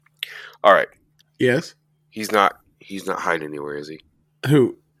All right. Yes. He's not hiding anywhere, is he?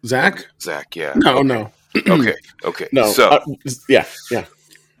 Who? Zach? Zach, yeah. No, okay. no. Okay. No. So, yeah.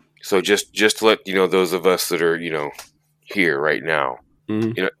 so just to let those of us that are here right now,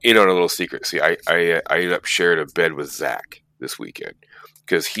 Mm-hmm. in on a little secret. See, I ended up sharing a bed with Zach this weekend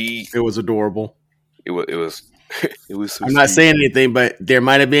because It was adorable. It was it was. So I'm not saying anything, but there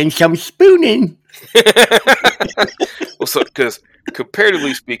might have been some spooning. Well, so because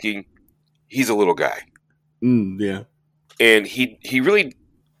comparatively speaking, he's a little guy. Yeah. And he really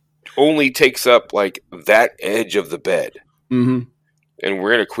only takes up like that edge of the bed. Mm-hmm. And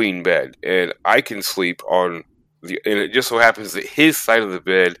we're in a queen bed, and I can sleep on and it just so happens that his side of the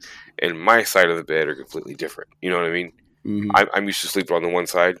bed and my side of the bed are completely different. You know what I mean? Mm-hmm. I'm used to sleeping on the one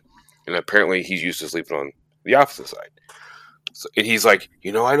side, and apparently he's used to sleeping on the opposite side. So, and he's like, I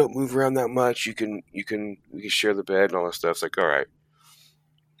don't move around that much. We can share the bed and all that stuff. It's like, all right.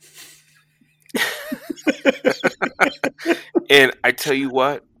 And I tell you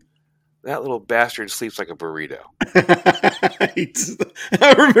what, that little bastard sleeps like a burrito.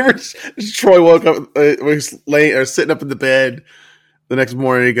 I remember Troy woke up, was laying or sitting up in the bed the next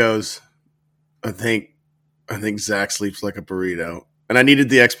morning. He goes, "I think Zach sleeps like a burrito," and I needed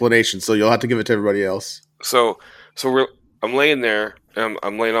the explanation, so you'll have to give it to everybody else. So I'm laying there.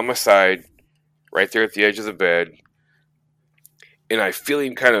 I'm laying on my side, right there at the edge of the bed, and I feel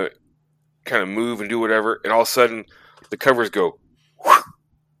him kind of move and do whatever, and all of a sudden the covers go. Whoosh.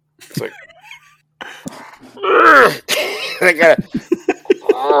 It's like I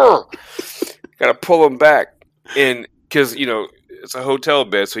gotta pull them back, and because it's a hotel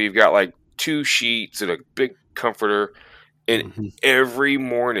bed, so you've got like 2 sheets and a big comforter, and every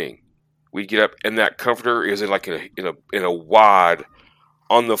morning we get up, and that comforter is in a wad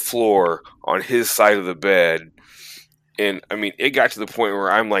on the floor on his side of the bed, and I mean it got to the point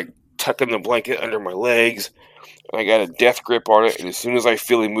where I'm like tucking the blanket under my legs. I got a death grip on it, and as soon as I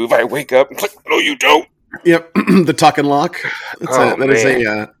feel him move, I wake up. It's like, no, you don't. Yep, the tuck and lock.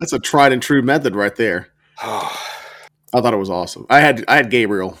 That's a tried and true method right there. I thought it was awesome. I had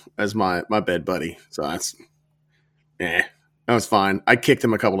Gabriel as my bed buddy, so that was fine. I kicked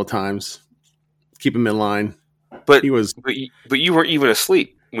him a couple of times, keep him in line. But he was. But you weren't even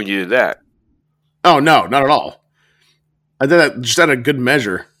asleep when you did that. Oh no, not at all. I did that just at a good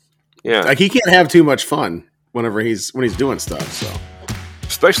measure. Yeah, like he can't have too much fun when he's doing stuff. So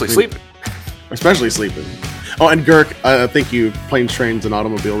especially sleeping. Oh, and Girk, thank you. Planes, Trains, and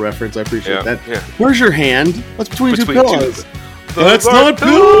Automobile reference. I appreciate that. Yeah. Where's your hand? What's between two pillows? That's not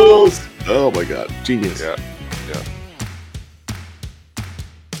pillows. Oh my god, genius. Yeah.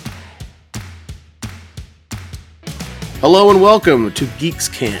 Hello and welcome to Geeks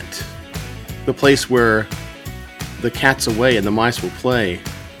Can't, the place where the cat's away and the mice will play.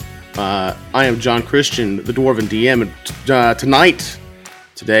 I am John Christian, the Dwarven DM, and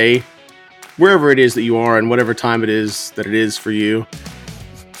today, wherever it is that you are and whatever time it is for you,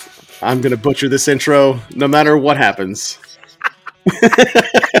 I'm going to butcher this intro no matter what happens.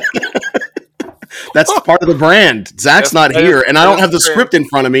 That's part of the brand. Zach's not here, and I don't have the script in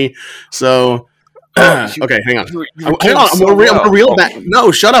front of me, so... okay, hang on. Hang on, I'm going to reel it back.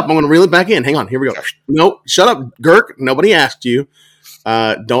 No, shut up. I'm going to reel it back in. Hang on, here we go. No, shut up, Girk. Nobody asked you.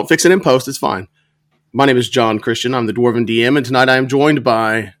 Don't fix it in post. It's fine. My name is John Christian. I'm the Dwarven DM, and tonight I am joined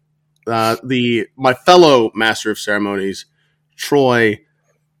by my fellow Master of Ceremonies, Troy,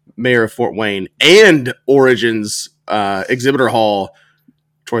 Mayor of Fort Wayne, and Origins Exhibitor Hall,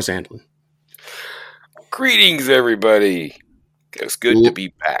 Troy Sandlin. Greetings, everybody. It's good to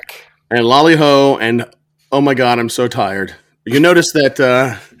be back. And Lolly Ho, and oh my god, I'm so tired. You notice that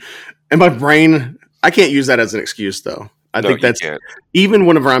in my brain, I can't use that as an excuse, though. I think that's even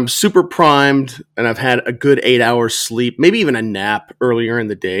whenever I'm super primed and I've had a good 8 hours sleep, maybe even a nap earlier in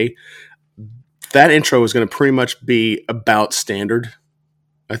the day, that intro is going to pretty much be about standard,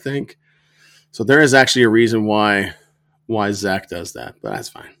 I think. So there is actually a reason why Zach does that, but that's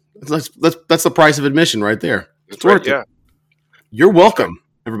fine. That's the price of admission right there. It's worth it. You're welcome.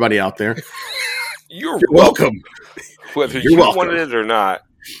 Everybody out there, you're welcome. Whether you wanted it or not,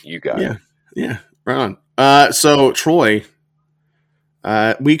 you got it. Yeah, right on. So Troy,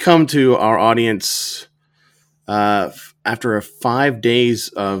 we come to our audience after 5 days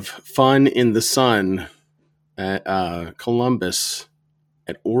of fun in the sun at Columbus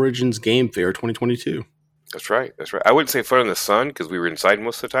at Origins Game Fair 2022. That's right. I wouldn't say fun in the sun because we were inside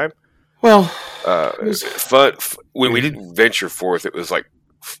most of the time. Well, it was fun when we didn't venture forth. It was like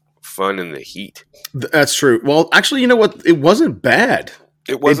fun in the heat. That's true. Well, actually, you know what? It wasn't bad.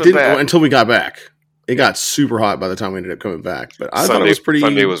 It wasn't bad until we got back. It got super hot by the time we ended up coming back, but I thought it was pretty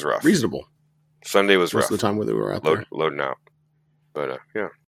Sunday was rough. Reasonable. Sunday was most rough. of the time when we were out there loading out. But yeah.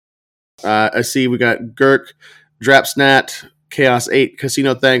 I see we got Gurk, Drapsnat, Chaos 8,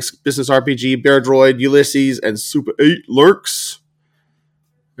 Casino Thanks, Business RPG, Bear Droid, Ulysses, and Super 8 Lurks.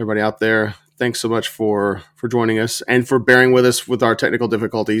 Everybody out there, thanks so much for joining us and for bearing with us with our technical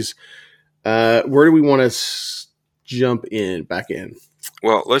difficulties. Where do we want to jump back in?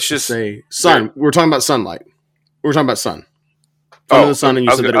 Well, let's just say sun. We're talking about sunlight. We're talking about sun. Fun in the sun, and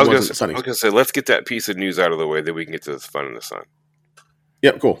you said that it wasn't sunny. I was going to say, let's get that piece of news out of the way, then we can get to the fun in the sun.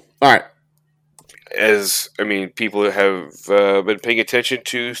 Yep, cool. All right. People that have been paying attention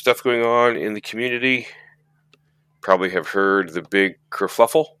to stuff going on in the community probably have heard the big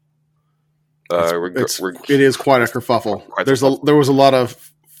kerfuffle. It is quite a kerfuffle. There was a lot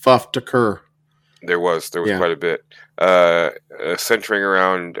of fuff to cur. There was quite a bit, centering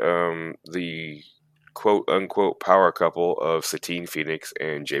around the quote unquote power couple of Satine Phoenix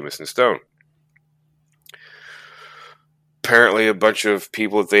and Jameson Stone. Apparently, a bunch of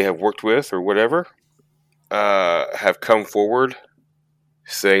people that they have worked with or whatever have come forward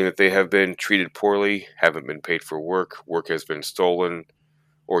saying that they have been treated poorly, haven't been paid for work has been stolen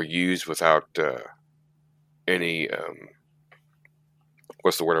or used without any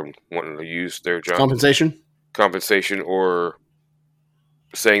what's the word I'm wanting to use there, John? Compensation, or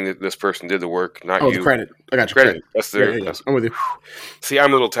saying that this person did the work, not you. The credit. I got you. Credit. That's their. Yeah. I'm with you. See,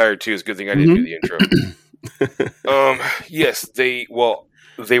 I'm a little tired too. It's a good thing I didn't do the intro. Yes, they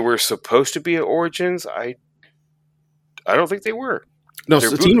were supposed to be at Origins. I don't think they were. No,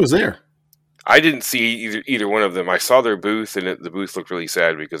 Satine was there. I didn't see either one of them. I saw their booth, and the booth looked really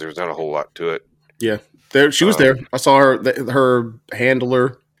sad because there was not a whole lot to it. Yeah, she was there. I saw her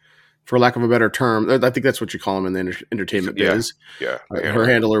handler, for lack of a better term. I think that's what you call them in the entertainment biz. Yeah. Her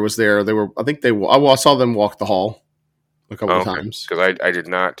handler was there. I saw them walk the hall a couple of times. Because I did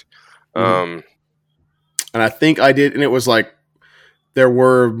not. And I think I did, and it was like there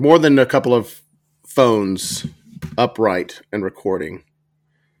were more than a couple of phones upright and recording.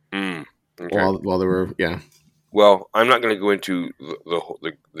 Okay. While they were, yeah. Well, I'm not going to go into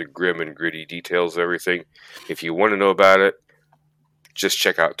the grim and gritty details of everything. If you want to know about it, just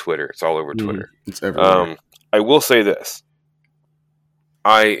check out Twitter. It's all over Twitter. It's everywhere. I will say this.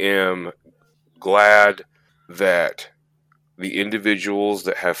 I am glad that the individuals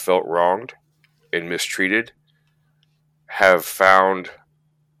that have felt wronged and mistreated have found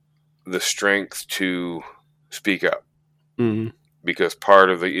the strength to speak up. Mm-hmm. Because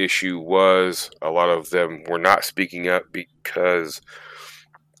part of the issue was a lot of them were not speaking up because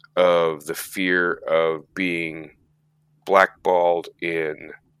of the fear of being blackballed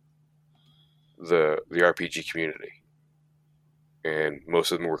in the RPG community. And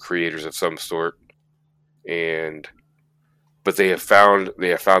most of them were creators of some sort. But they have found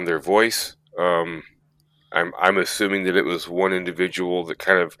their voice. I'm assuming that it was one individual that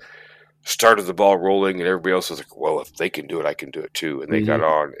kind of started the ball rolling, and everybody else was like, well, if they can do it, I can do it too. And they got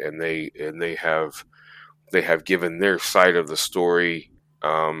on, and they have given their side of the story.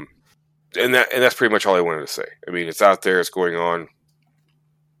 And that's pretty much all I wanted to say. I mean, it's out there, it's going on.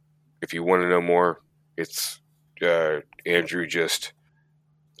 If you want to know more, it's Andrew just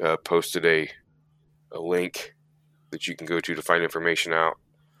posted a link that you can go to find information out.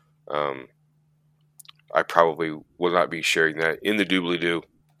 I probably will not be sharing that in the doobly-doo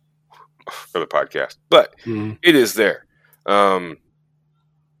for the podcast, but it is there, and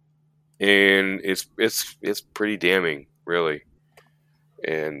it's pretty damning, really.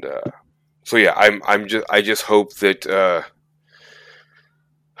 And so yeah, I just hope that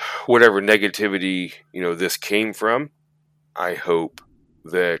whatever negativity this came from, I hope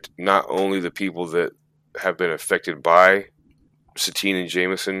that not only the people that have been affected by Satine and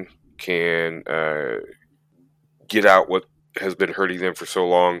Jameson can get out what has been hurting them for so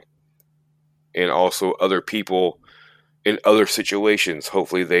long. And also other people in other situations,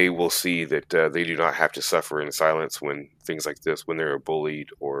 hopefully they will see that they do not have to suffer in silence when things like this, when they're bullied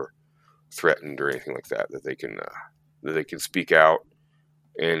or threatened or anything like that, that they can speak out,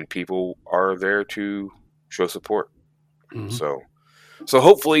 and people are there to show support. So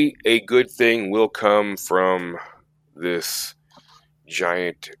hopefully a good thing will come from this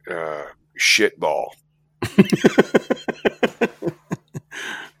giant shit ball.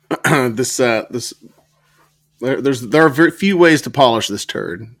 There are very few ways to polish this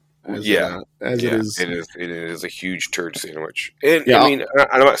turd. It is a huge turd sandwich. And I mean,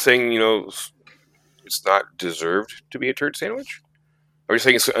 I'm not saying it's not deserved to be a turd sandwich. I'm just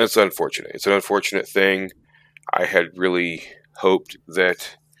saying it's unfortunate. It's an unfortunate thing. I had really hoped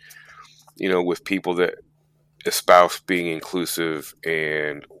that with people that espouse being inclusive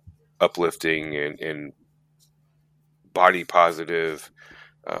and uplifting and body positive,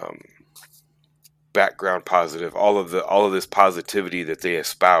 background positive, all of this positivity that they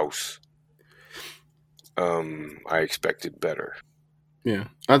espouse. I expected better. Yeah,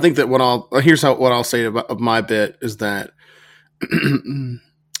 I think that what I'll say about my bit is that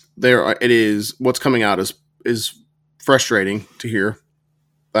what's coming out is frustrating to hear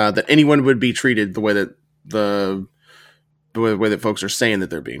that anyone would be treated the way that the way that folks are saying that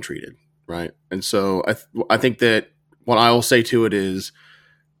they're being treated, right? And so I think that what I will say to it is,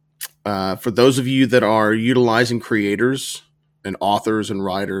 for those of you that are utilizing creators and authors and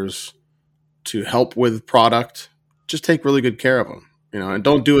writers to help with product, just take really good care of them, and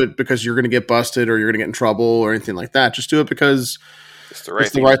don't do it because you're going to get busted or you're going to get in trouble or anything like that. Just do it because it's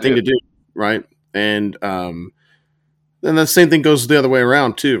the right thing to do, right? And then the same thing goes the other way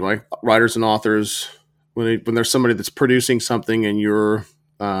around too, right? Writers and authors, when there's somebody that's producing something and you're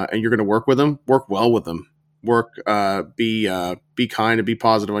going to work with them, work well with them, be kind and be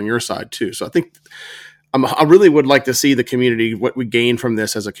positive on your side too. So I think I really would like to see the community, what we gain from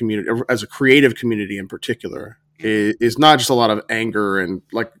this as a community, as a creative community in particular, is not just a lot of anger and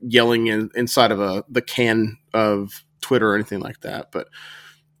like yelling inside of the can of Twitter or anything like that,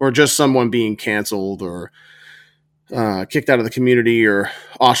 or just someone being canceled or kicked out of the community or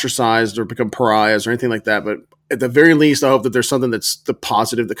ostracized or become pariahs or anything like that. But at the very least, I hope that there's something that's the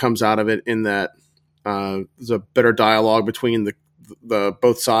positive that comes out of it, in that there's a better dialogue between the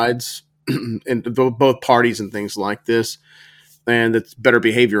both sides and both parties and things like this, and it's better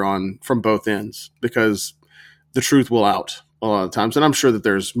behavior from both ends, because the truth will out a lot of times. And I'm sure that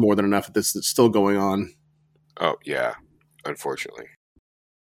there's more than enough of this that's still going on. Oh yeah, unfortunately.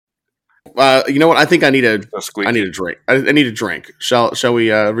 You know what? I think I need a drink. I need a drink. Shall we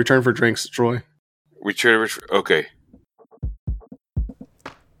return for drinks, Troy? Okay.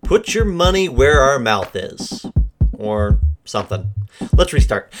 Put your money where our mouth is. Or something. Let's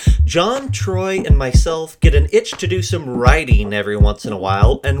restart. John, Troy, and myself get an itch to do some writing every once in a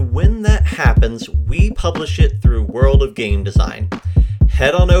while, and when that happens, we publish it through World of Game Design.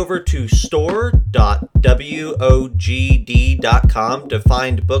 Head on over to store.wogd.com to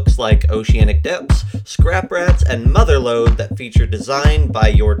find books like Oceanic Depths, Scrap Rats, and Motherlode that feature design by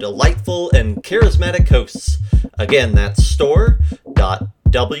your delightful and charismatic hosts. Again, that's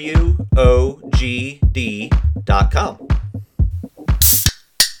store.wogd.com.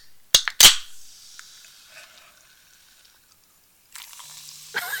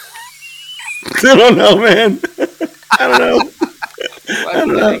 I don't know, man. I don't know. What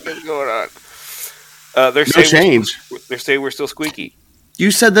do you think is going on? No change. They're saying we're still squeaky. You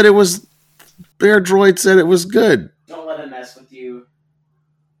said that it was. Bear Droid said it was good. Don't let him mess with you.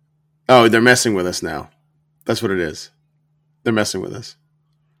 Oh, they're messing with us now. That's what it is. They're messing with us.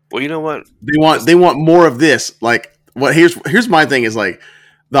 Well, you know what? They want more of this. Like, what? Here's my thing is like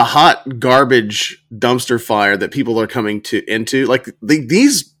the hot garbage dumpster fire that people are coming into. Like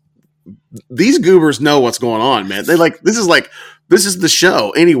these goobers know what's going on, man. They this is the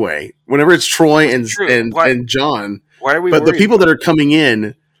show anyway. Whenever it's Troy and John, why are we? But the people that are coming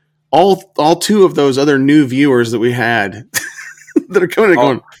in, all two of those other new viewers that we had that are coming and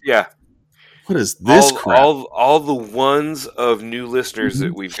going, yeah. What is this crap? All the ones of new listeners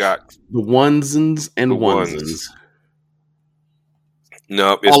that we've got. The onesins and onesins.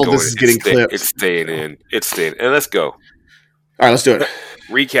 No, all of this is getting clipped. It's staying in. It's staying. And let's go. All right, let's do it.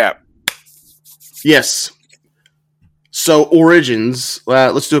 Recap. Yes. So Origins.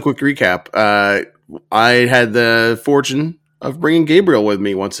 Let's do a quick recap. I had the fortune of bringing Gabriel with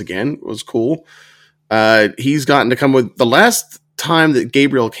me once again. It was cool. He's gotten to come with. The last time that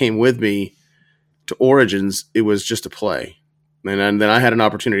Gabriel came with me to Origins, it was just a play, and then I had an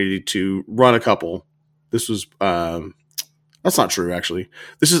opportunity to run a couple. This was that's not true, actually.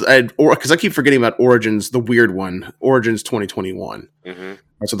 This is because I keep forgetting about Origins, the weird one, Origins 2021. Mm-hmm.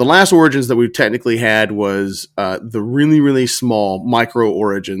 So the last Origins that we technically had was the really, really small micro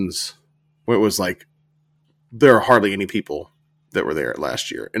Origins, where it was like there are hardly any people that were there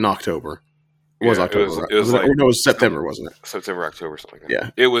last year in October. It was October. It was September, wasn't it? September, October, something like that.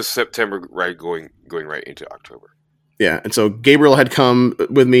 Yeah. It was September, right, going right into October. Yeah, and so Gabriel had come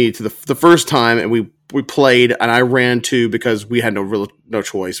with me to the first time, and we played, and I ran too because we had no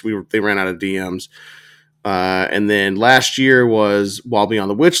choice. They ran out of DMs. And then last year was While Beyond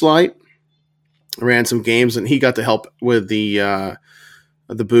the Witchlight. I ran some games, and he got to help with the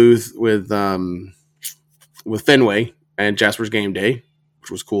booth with Fenway and Jasper's Game Day, which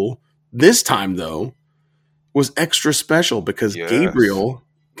was cool. This time, though, was extra special because Gabriel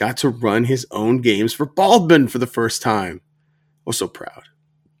got to run his own games for Baldwin for the first time. I was so proud.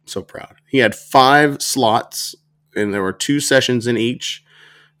 So proud. He had 5 slots, and there were 2 sessions in each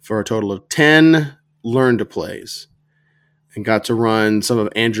for a total of 10 learn to plays, and got to run some of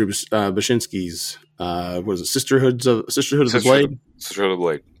Andrew Bashinsky's Sisterhood of the Blade. Sisterhood of the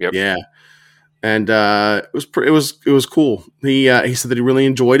Blade. Yep. Yeah. And it was cool. He said that he really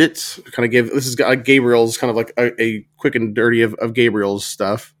enjoyed it. Kind of this is Gabriel's kind of like a quick and dirty of Gabriel's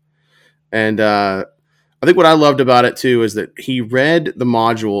stuff. And I think what I loved about it too is that he read the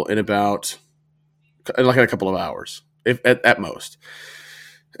module in about like a couple of hours, if at most.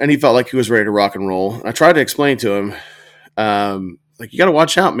 And he felt like he was ready to rock and roll. I tried to explain to him, like, you got to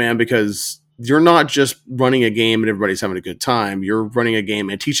watch out, man, because you're not just running a game and everybody's having a good time. You're running a game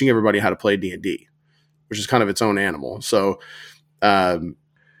and teaching everybody how to play D&D, which is kind of its own animal. So, so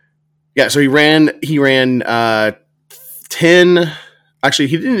he ran 10. Actually,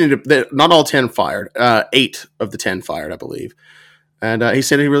 he didn't end up, not all 10 fired. 8 of the 10 fired, I believe. And he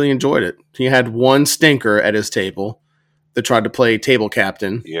said he really enjoyed it. He had one stinker at his table that tried to play table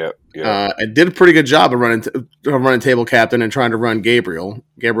captain. Yeah. And did a pretty good job of running table captain and trying to run Gabriel.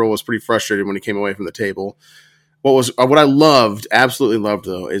 Gabriel was pretty frustrated when he came away from the table. What I absolutely loved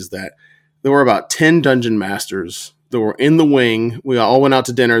though, is that there were about 10 dungeon masters that were in the wing. We all went out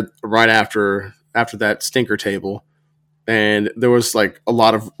to dinner right after that stinker table, and there was like a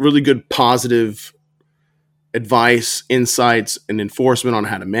lot of really good positive advice, insights, and enforcement on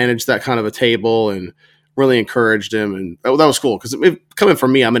how to manage that kind of a table, and really encouraged him. And that was cool, because coming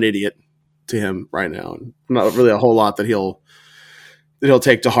from me, I'm an idiot to him right now, and not really a whole lot that he'll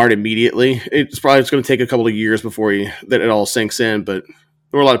take to heart immediately. It's probably going to take a couple of years before that it all sinks in, but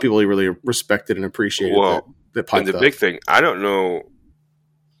there were a lot of people he really respected and appreciated. That piped and the big thing, I don't know,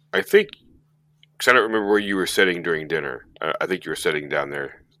 I think, because I don't remember where you were sitting during dinner. I think you were sitting down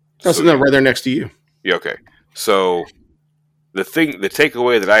there. I was sitting right there next to you. Yeah, okay. So the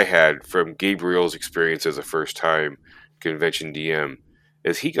takeaway that I had from Gabriel's experience as a first-time convention DM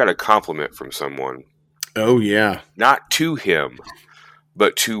is he got a compliment from someone. Oh, yeah. Not to him,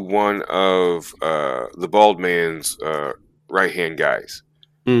 but to one of the bald man's right-hand guys.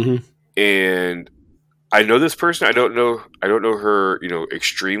 Mm-hmm. And I know this person. I don't know her,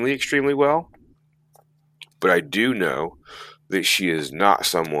 extremely, extremely well. But I do know that she is not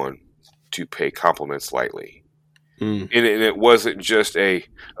someone to pay compliments lightly. And it wasn't just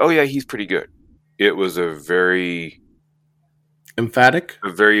oh yeah, he's pretty good. It was a very emphatic,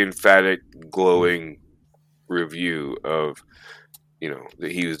 glowing review of,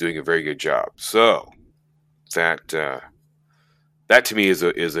 that he was doing a very good job. So that to me is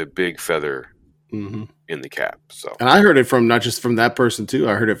a big feather in the cap. So, and I heard it from not just from that person too.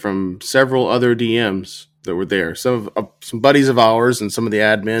 I heard it from several other DMs that were there. Some buddies of ours and some of the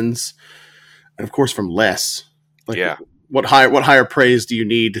admins, and of course from Les. Like, yeah. What higher praise do you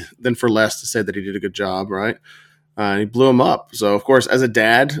need than for Les to say that he did a good job, right? And he blew him up. So of course, as a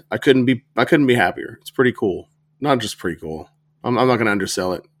dad, I couldn't be happier. It's pretty cool. Not just pretty cool. I'm not going to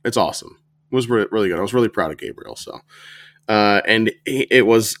undersell it. It's awesome. It was really good. I was really proud of Gabriel. So, and it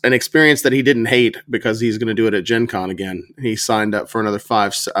was an experience that he didn't hate, because he's going to do it at Gen Con again. He signed up for another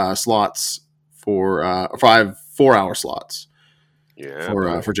 5 slots for 5 4-hour slots.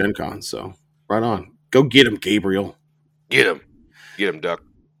 Yeah. For Gen Con. So right on. Go get him, Gabriel. Get him, Duck.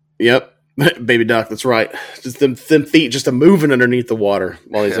 Yep, baby Duck. That's right. Just them feet just moving underneath the water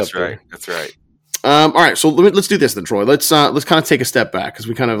while he's up there. That's right. All right, so let's do this then, Troy. Let's kind of take a step back, because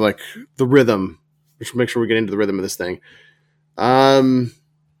we kind of like the rhythm. We should make sure we get into the rhythm of this thing.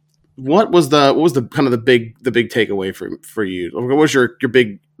 What was the kind of the big takeaway for you? What was your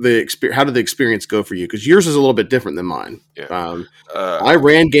big experience? How did the experience go for you? Because yours is a little bit different than mine. Yeah. I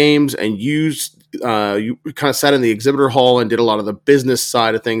ran games, and you kind of sat in the exhibitor hall and did a lot of the business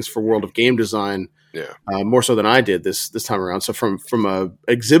side of things for World of Game Design. Yeah. More so than I did this time around. So from a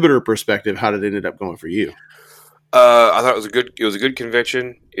exhibitor perspective, how did it end up going for you? I thought it was a good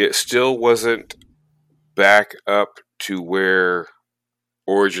convention. It still wasn't back up to where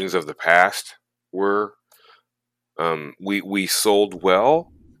Origins of the Past were. We sold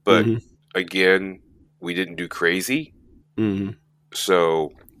well, but again, we didn't do crazy.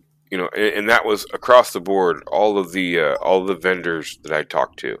 So, and that was across the board. All of the vendors that I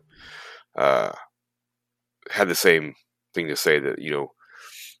talked to had the same thing to say, that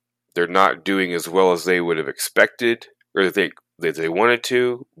they're not doing as well as they would have expected, or that they wanted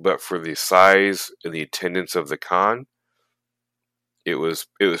to, but for the size and the attendance of the con, it was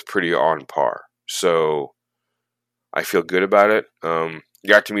pretty on par. So I feel good about it.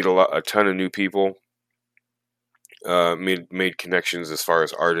 Got to meet a ton of new people, made connections as far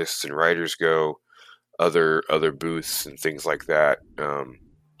as artists and writers go, other booths and things like that.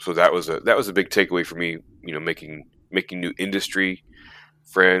 So that was a big takeaway for me. Making new industry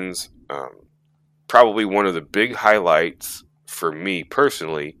friends. Probably one of the big highlights for me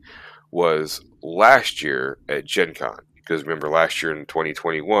personally was last year at Gen Con. Because remember, last year in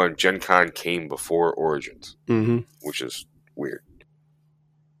 2021, Gen Con came before Origins, which is weird.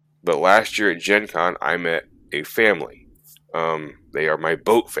 But last year at Gen Con, I met a family. They are my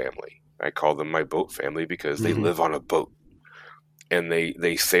boat family. I call them my boat family because they live on a boat. And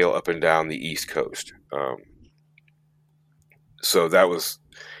they sail up and down the East Coast. So that was...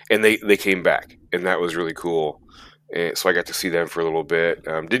 And they came back. And that was really cool. And so I got to see them for a little bit.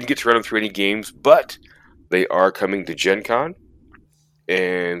 Didn't get to run them through any games, but they are coming to Gen Con.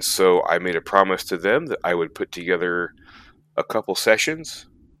 And so I made a promise to them that I would put together a couple sessions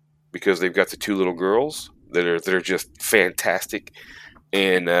because they've got the two little girls that are just fantastic.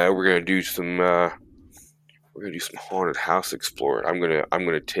 And we're gonna do some haunted house exploring. I'm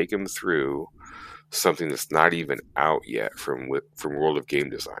gonna take them through something that's not even out yet from World of Game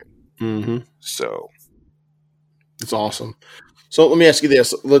Design. So it's awesome. So let me ask you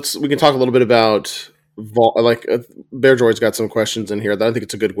this: we can talk a little bit about Bear Droid's got some questions in here that I think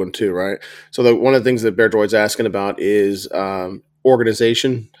it's a good one too, right? So one of the things that Bear Droid's asking about is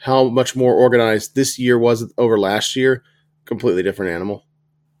organization. How much more organized this year was over last year? Completely different animal.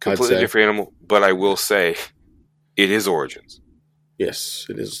 Completely different animal. But I will say, it is Origins. Yes,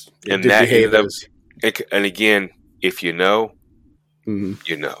 it is. And that ended up. And again, if you know,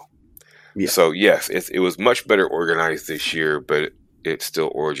 you know. Yeah. So yes, it was much better organized this year, but it's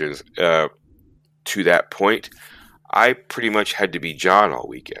still Origins. To that point, I pretty much had to be John all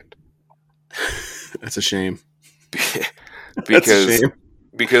weekend. That's a shame.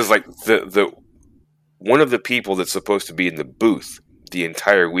 because like the one of the people that's supposed to be in the booth the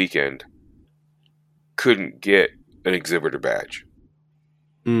entire weekend couldn't get an exhibitor badge.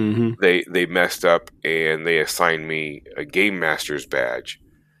 They messed up and they assigned me a Game Master's badge,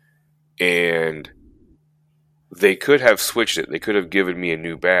 and they could have switched it. They could have given me a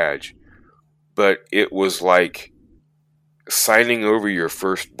new badge. But it was like signing over your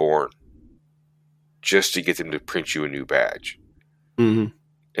firstborn just to get them to print you a new badge. And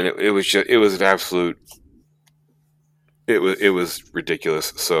it was an absolute... It was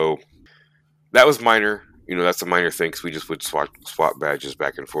ridiculous. So that was minor. That's a minor thing because we just would swap badges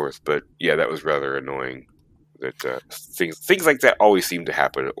back and forth. But yeah, that was rather annoying. That things like that always seem to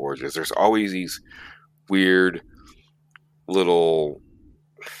happen at Origins. There's always these weird little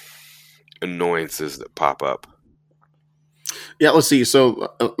annoyances that pop up. Yeah, let's see.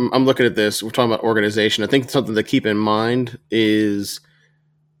 So I'm looking at this. We're talking about organization. I think something to keep in mind is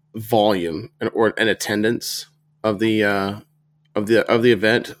volume and attendance of the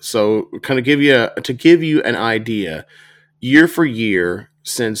event. So kind of give you an idea, year for year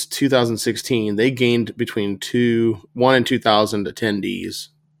since 2016, they gained between 1,000 and 2,000 attendees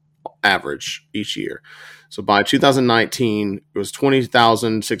average each year. So by 2019, it was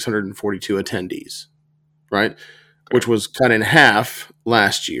 20,642 attendees, right? Which was cut in half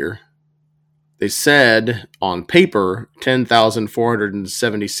last year. They said on paper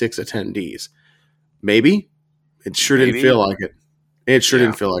 10,476 attendees. Maybe it sure didn't feel like it. It sure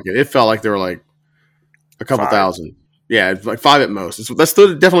didn't feel like it. It felt like there were like a couple thousand. Yeah, like 5 at most. That's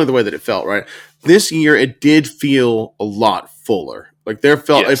definitely the way that it felt, right? This year, it did feel a lot fuller. Like it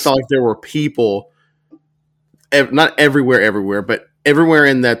felt like there were people. Not everywhere, but everywhere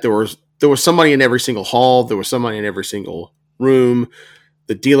in that there was somebody in every single hall. There was somebody in every single room.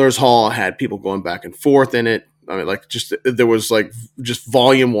 The dealer's hall had people going back and forth in it. I mean, like there was just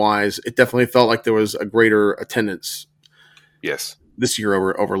volume wise, it definitely felt like there was a greater attendance. Yes, this year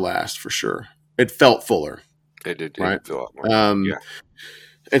over last for sure. It felt fuller. It did, right? It felt a lot more.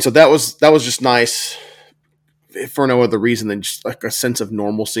 And so that was just nice for no other reason than just like a sense of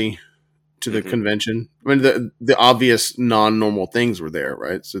normalcy to the convention. I mean, the obvious non-normal things were there,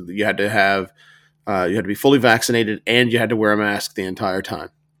 right? So you had to be fully vaccinated and you had to wear a mask the entire time,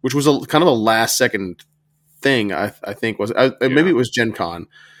 which was kind of a last second thing. I think maybe it was Gen Con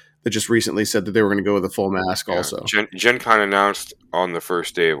that just recently said that they were going to go with a full mask also. Gen Con announced on the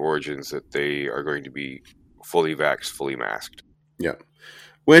first day of Origins that they are going to be fully vaxxed, fully masked. Yeah.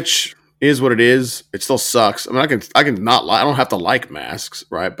 Which is what it is. It still sucks. I mean, I can not I don't have to like masks,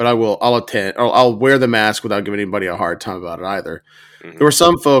 right? But I'll wear the mask without giving anybody a hard time about it either. There were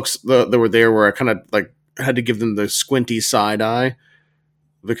some folks that were there where I kind of like had to give them the squinty side eye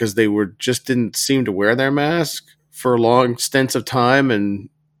because they just didn't seem to wear their mask for long stints of time, and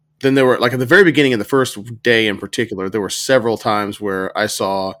then there were, like, at the very beginning, in the first day in particular, there were several times where I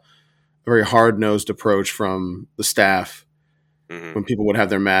saw a very hard-nosed approach from the staff when people would have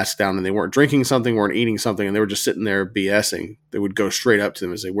their masks down and they weren't drinking something, weren't eating something, and they were just sitting there BSing. They would go straight up to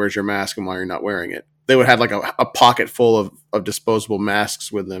them and say, "Where's your mask and why you're not wearing it?" They would have like a pocket full of disposable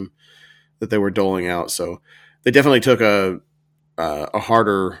masks with them that they were doling out. So they definitely took a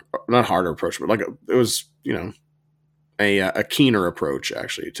harder, not harder approach, but like it was, a keener approach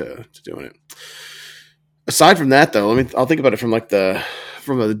actually to doing it. Aside from that, though, I'll think about it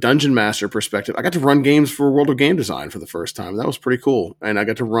from a dungeon master perspective. I got to run games for World of Game Design for the first time. That was pretty cool, and I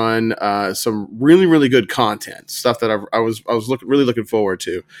got to run some really, really good content, stuff that I was really looking forward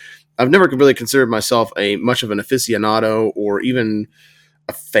to. I've never really considered myself much of an aficionado or even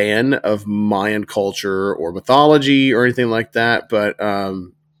a fan of Mayan culture or mythology or anything like that, but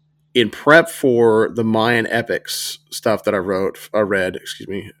in prep for the Mayan epics stuff that I read,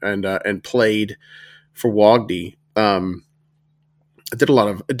 and played for WOGD, I did a lot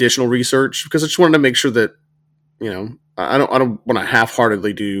of additional research because I just wanted to make sure that, I don't want to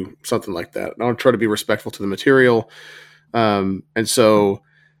half-heartedly do something like that. I want to try to be respectful to the material. And so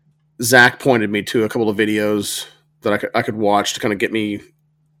Zach pointed me to a couple of videos that I could watch to kind of get me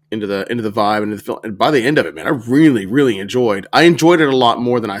into the vibe and into the film. And by the end of it, man, I really, really enjoyed it a lot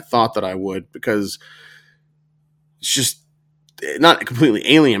more than I thought that I would, because it's just not completely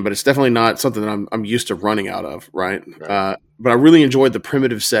alien, but it's definitely not something that I'm used to running out of. Right. But I really enjoyed the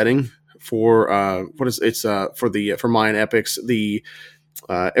primitive setting for for Mayan epics. The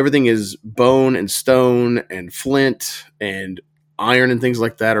everything is bone and stone and flint and iron and things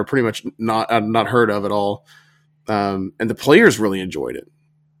like that are pretty much not heard of at all. And the players really enjoyed it.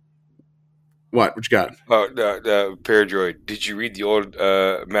 What you got? Oh, the Paradroid. Did you read the old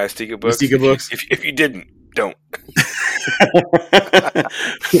Mastika books? Mastika books? If you didn't, don't.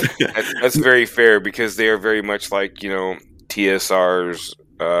 That's very fair, because they are very much like, TSR's,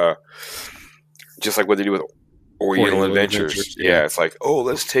 just like what they do with Oriental Adventures. Yeah, it's like,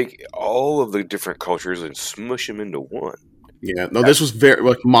 let's take all of the different cultures and smush them into one. Yeah, no, this was very,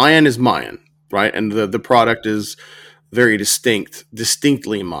 like, Mayan is Mayan, right? And the product is very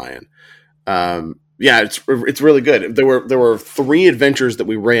distinctly Mayan. Yeah, it's really good. There were 3 adventures that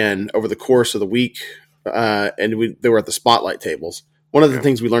we ran over the course of the week, and they were at the spotlight tables. One of the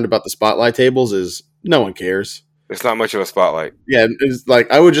things we learned about the spotlight tables is no one cares. It's not much of a spotlight. Yeah, it's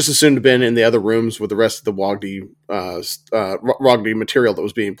like I would just assume to have been in the other rooms with the rest of the WOGD material that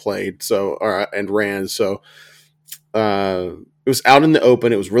was being played. And ran. So it was out in the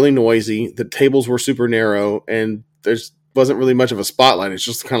open. It was really noisy. The tables were super narrow, and wasn't really much of a spotlight. It's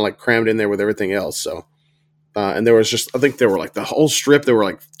just kind of like crammed in there with everything else. So, and there was I think there were like the whole strip. There were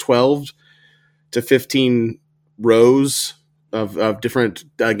like 12 to 15 rows of different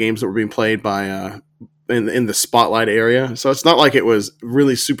games that were being played by in the spotlight area. So it's not like it was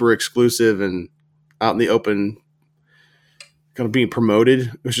really super exclusive and out in the open, kind of being promoted.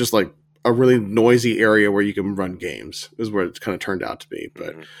 It was just like a really noisy area where you can run games. Is where it kind of turned out to be.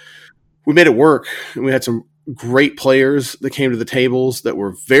 But we made it work, and we had some great players that came to the tables that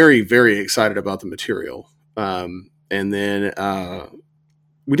were very, very excited about the material. And then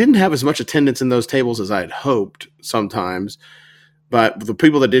we didn't have as much attendance in those tables as I had hoped sometimes, but the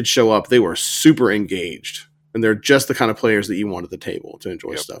people that did show up, they were super engaged, and they're just the kind of players that you want at the table to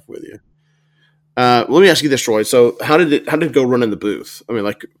enjoy stuff with you. Let me ask you this, Troy. So how did it go run in the booth? I mean,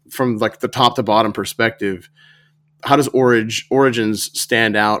 like, from like the top to bottom perspective, how does Origins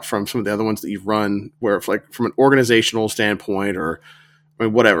stand out from some of the other ones that you've run, where it's like from an organizational standpoint, or I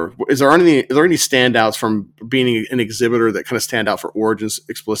mean, whatever? Is there any standouts from being an exhibitor that kind of stand out for Origins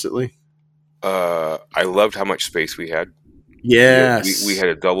explicitly? I loved how much space we had. Yes. We had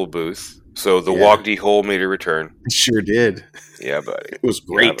a double booth. So the WOGD hole made a return. It sure did. Yeah, buddy. It was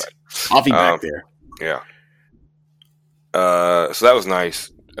great. Coffee back there. Yeah. So that was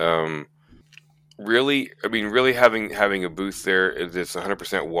nice. Really having a booth there that's 100%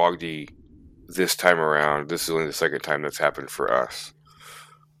 WOGD this time around. This is only the second time that's happened for us.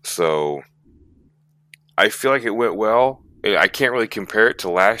 So I feel like it went well. I can't really compare it to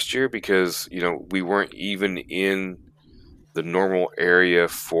last year because, we weren't even in the normal area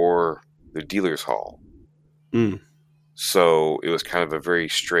for the dealer's hall. So it was kind of a very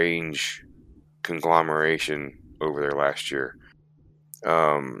strange conglomeration over there last year.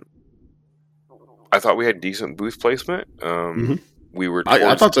 I thought we had decent booth placement. We were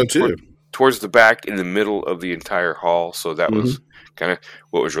I thought so too. Towards the back in the middle of the entire hall. So that was kind of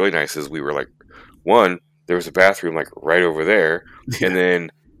what was really nice is we were like, one, there was a bathroom like right over there. And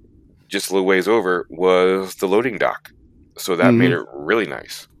then just a little ways over was the loading dock. so that made it really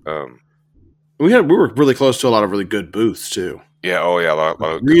nice. We were really close to a lot of really good booths too. Yeah, a lot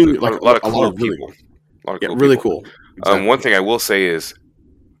of really a lot of cool people. A lot of cool really people. Cool. Exactly. One thing I will say is,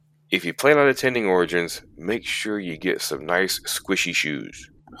 if you plan on attending Origins, make sure you get some nice squishy shoes.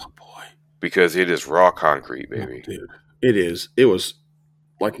 Oh boy, because it is raw concrete, baby. Oh, dude, it is. It was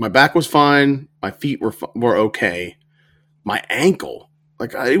like my back was fine, my feet were okay, my ankle,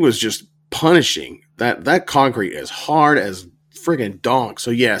 like it was just punishing. That concrete is hard as friggin' donk.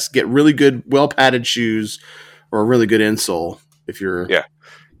 So yes, get really good, well padded shoes or a really good insole if you're. Yeah,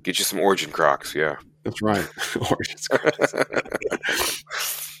 get you some Origin Crocs. Yeah, that's right. Origin Crocs.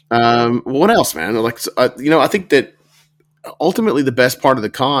 What else, man? Like, I think that ultimately the best part of the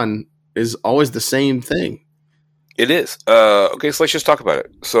con is always the same thing. It is. Okay, so let's just talk about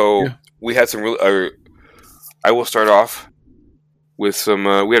it. So we had some really. I will start off with some.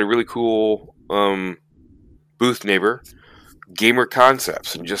 We had a really cool booth neighbor, Gamer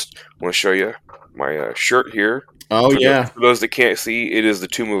Concepts, and just want to show you my shirt here. Oh for those that can't see, it is the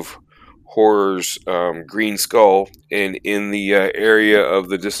Tomb of Horror's green skull, and in the area of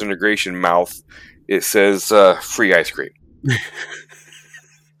the disintegration mouth, it says "free ice cream."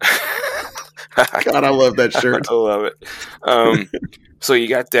 God, I love that shirt. I love it. So you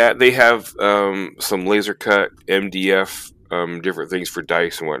got that. They have some laser cut MDF, different things for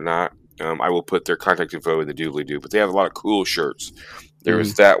dice and whatnot. I will put their contact info in the doobly-doo, but they have a lot of cool shirts. There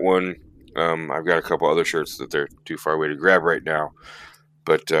was that one. I've got a couple other shirts that they're too far away to grab right now,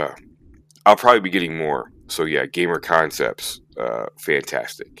 but I'll probably be getting more. So yeah, Gamer Concepts,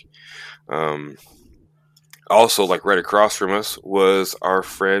 fantastic. Also, like right across from us was our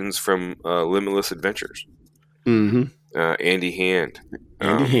friends from Limitless Adventures. Mm-hmm. Andy Hand.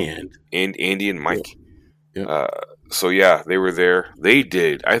 And Andy and Mike. Yeah. So yeah, they were there.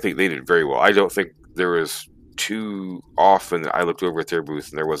 I think they did very well. I don't think there was too often that I looked over at their booth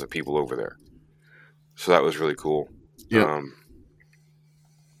and there wasn't people over there. So that was really cool. Yeah.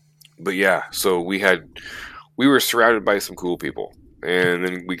 But yeah, so we were surrounded by some cool people, and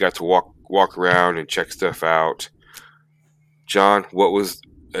then we got to walk around and check stuff out. John,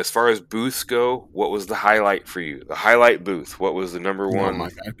 as far as booths go, what was the highlight for you? The highlight booth. What was the number one? Oh my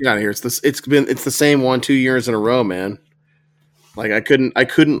God, get out of here! It's the same one 2 years in a row, man. Like I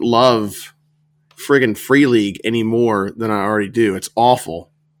couldn't love friggin' Free League any more than I already do. It's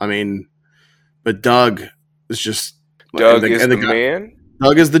awful. I mean, but Doug is just Doug is the man.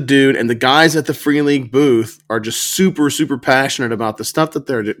 Doug is the dude, and the guys at the Free League booth are just super, super passionate about the stuff that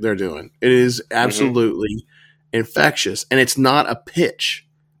they're doing. It is absolutely infectious, and it's not a pitch.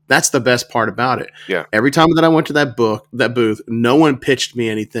 That's the best part about it. Yeah. Every time that I went to that booth, no one pitched me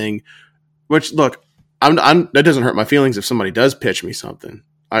anything. Which, look, that doesn't hurt my feelings if somebody does pitch me something.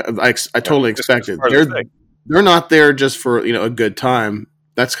 I totally expect it. They're not there just for a good time.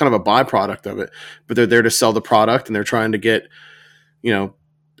 That's kind of a byproduct of it. But they're there to sell the product, and they're trying to get in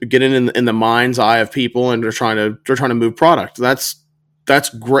the mind's eye of people, and they're trying to move product. That's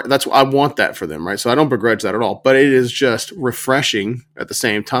great. I want that for them, right? So I don't begrudge that at all. But it is just refreshing at the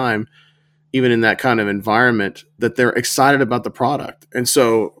same time, even in that kind of environment, that they're excited about the product. And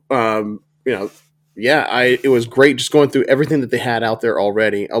so, it was great just going through everything that they had out there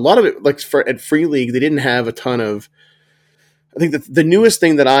already. A lot of it, like at Free League, they didn't have a ton of. I think that the newest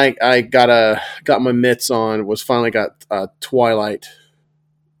thing that I got my mitts on was finally got Twilight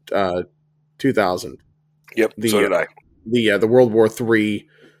 2000. Yep, so did I. The World War III,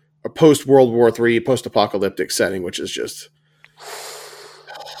 or post World War III, post apocalyptic setting, which is just,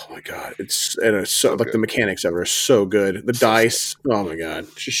 oh my God, it's so like the mechanics of it are so good. The dice, oh my God,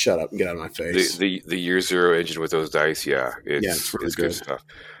 just shut up and get out of my face. The Year Zero engine with those dice, it's really good stuff.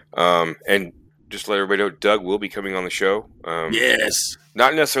 And just to let everybody know, Doug will be coming on the show. Yes,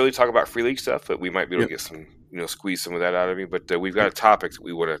 not necessarily talk about Free League stuff, but we might be able to get some, squeeze some of that out of me. But we've got a topic that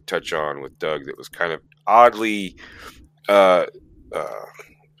we want to touch on with Doug that was kind of oddly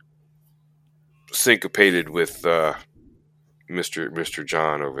syncopated with Mr.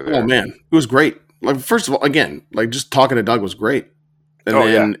 John over there. Oh man, it was great. Like, first of all, again, like just talking to Doug was great. And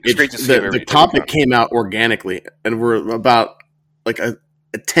then it's great to see the topic came out organically, and we're about like a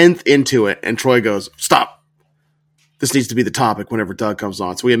 10th into it, and Troy goes, "Stop! This needs to be the topic whenever Doug comes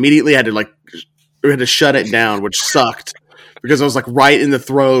on." So we immediately had to shut it down, which sucked because I was like right in the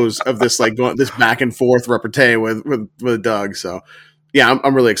throes of this this back and forth repartee with Doug. So yeah,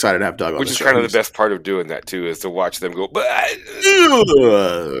 I'm really excited to have Doug on. Which is kind of the best part of doing that too, is to watch them go.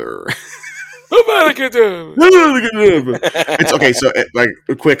 It's okay. So like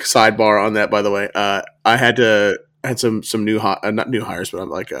a quick sidebar on that, by the way, I had some new not new hires, but I'm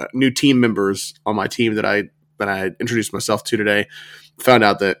like new team members on my team that I that I introduced myself to today, found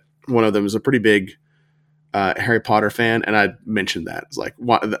out that one of them is a pretty big Harry Potter fan, and I mentioned that. It's like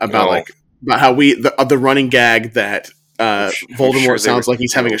about how the running gag that Voldemort sounds like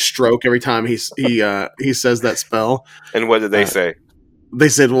he's having a stroke every time he says that spell. And what did they say? They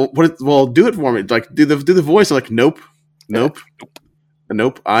said, "Well, do it for me. Like, do the voice." I'm like, "Nope.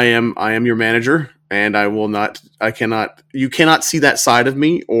 I am your manager, and I will not. I cannot. You cannot see that side of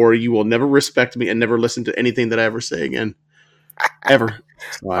me, or you will never respect me and never listen to anything that I ever say again, ever."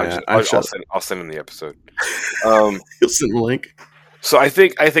 So I'll send him the episode. You'll send the link. So I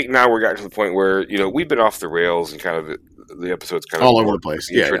think now we're gotten to the point where we've been off the rails and kind of the episode's kind of all over the place.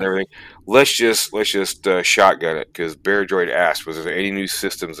 Yeah, and everything. Let's just shotgun it, because Bear Droid asked, "Was there any new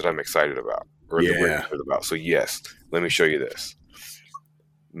systems that I'm excited about or that we're excited about?" So yes, let me show you this.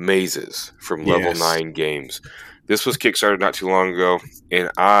 Mazes from Level 9 Games. This was kickstarted not too long ago,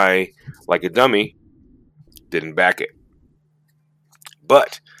 and I, like a dummy, didn't back it.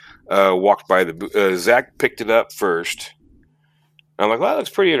 But walked by Zach picked it up first. I'm like, well, that's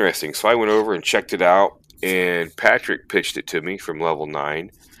pretty interesting. So I went over and checked it out, and Patrick pitched it to me from Level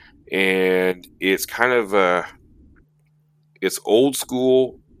 9. And it's kind of it's old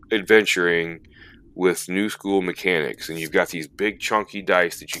school adventuring with new school mechanics. And you've got these big chunky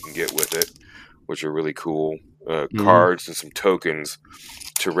dice that you can get with it, which are really cool. Cards and some tokens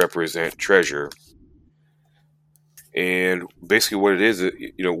to represent treasure. And basically what it is,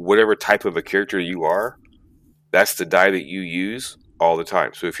 whatever type of a character you are, that's the die that you use all the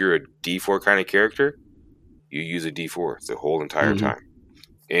time. So if you're a D4 kind of character, you use a D4 the whole entire time.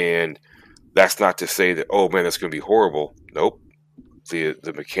 And that's not to say that, oh man, that's going to be horrible. Nope.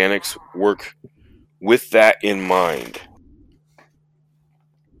 The mechanics work with that in mind.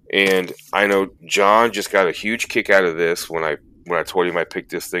 And I know John just got a huge kick out of this when I told him I picked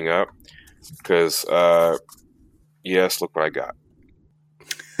this thing up, because yes, look what I got.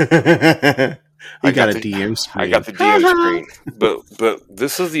 I got a DM screen. I got the DM screen. But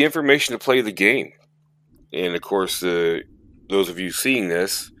this is the information to play the game. And of course, those of you seeing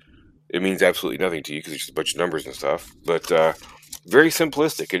this, it means absolutely nothing to you because it's just a bunch of numbers and stuff. But very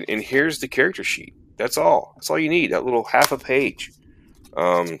simplistic. And here's the character sheet. That's all. That's all you need. That little half a page.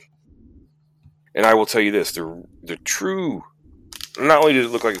 And I will tell you this: the true. Not only did it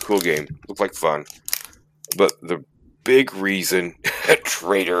look like a cool game, it looked like fun, but the big reason,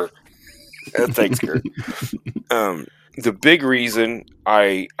 traitor. Thanks, Kurt. The big reason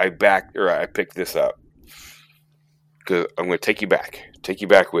I picked this up, because I'm going to take you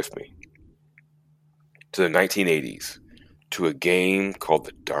back with me to the 1980s, to a game called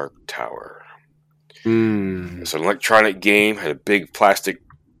The Dark Tower. It's an electronic game, had a big plastic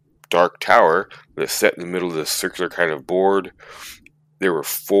dark tower that's set in the middle of this circular kind of board. There were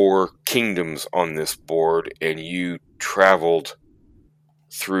 4 kingdoms on this board, and you traveled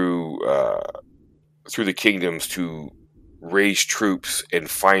through the kingdoms to raise troops and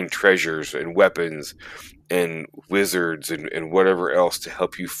find treasures and weapons and wizards and whatever else to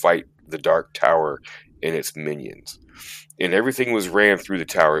help you fight the Dark Tower and its minions. And everything was ran through the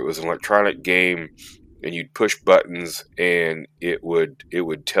tower. It was an electronic game, and you'd push buttons, and it would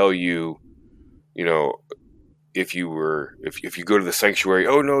tell you, if you go to the sanctuary,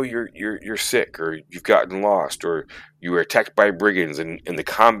 oh no, you're sick, or you've gotten lost, or you were attacked by brigands, and the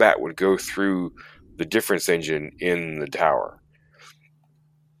combat would go through the difference engine in the tower.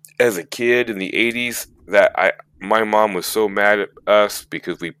 As a kid in the 80s, my mom was so mad at us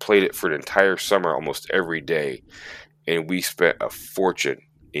because we played it for an entire summer almost every day, and we spent a fortune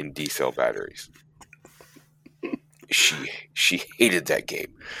in D-cell batteries. She hated that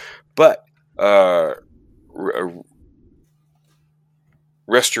game. But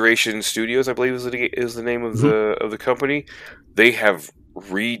Restoration Studios, I believe is the name of the company. They have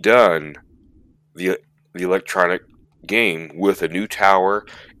redone the electronic game with a new tower,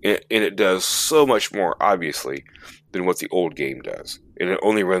 and it does so much more, obviously, than what the old game does. And it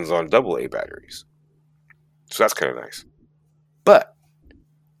only runs on AA batteries. So that's kind of nice. But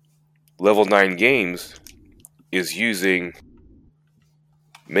Level 9 Games is using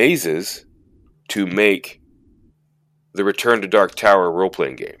mazes to make the Return to Dark Tower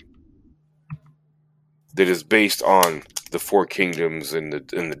role-playing game that is based on the 4 kingdoms and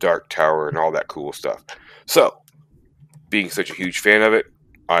the Dark Tower and all that cool stuff. So, being such a huge fan of it,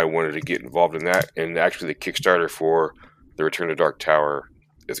 I wanted to get involved in that. And actually, the Kickstarter for the Return to Dark Tower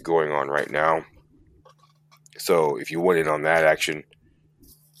is going on right now. So, if you want in on that action,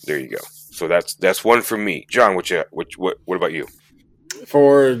 there you go. So that's one from me. John, what about you?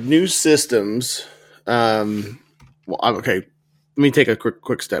 For new systems, okay. Let me take a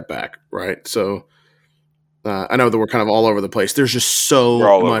quick step back, right? So I know that we're kind of all over the place. There's just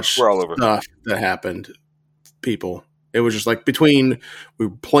so much stuff that happened. People, it was just like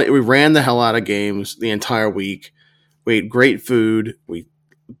we ran the hell out of games the entire week. We ate great food. We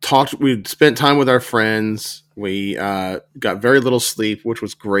spent time with our friends. We got very little sleep, which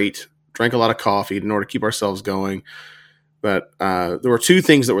was great. Drank a lot of coffee in order to keep ourselves going. But there were two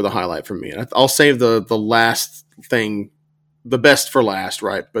things that were the highlight for me. I'll save the last thing, the best for last,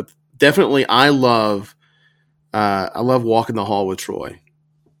 right? But definitely, I love walking the hall with Troy.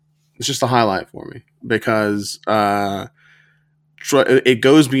 It's just a highlight for me because it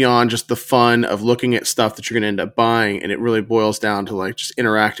goes beyond just the fun of looking at stuff that you're going to end up buying, and it really boils down to like just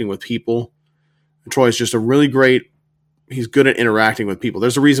interacting with people. And Troy's just he's good at interacting with people.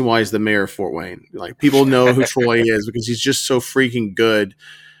 There's a reason why he's the mayor of Fort Wayne. Like, people know who Troy is because he's just so freaking good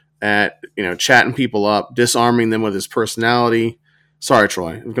at, chatting people up, disarming them with his personality. Sorry,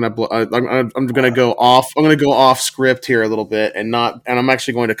 Troy. I'm gonna go off. I'm gonna go off script here a little bit, and I'm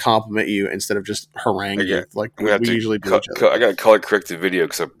actually going to compliment you instead of just harangue you like we usually do. I gotta color correct the video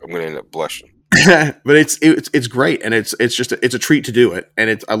because I'm gonna end up blushing. But it's great, and it's a treat to do it,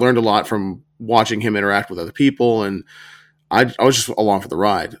 and I learned a lot from watching him interact with other people, and I was just along for the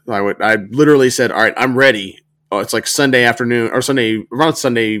ride. I literally said, "All right, I'm ready." Oh, it's like Sunday afternoon or around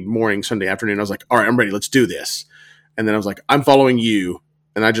Sunday morning, Sunday afternoon. I was like, "All right, I'm ready. Let's do this." And then I was like, I'm following you,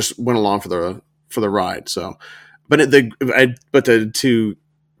 and I just went along for the ride. So, but to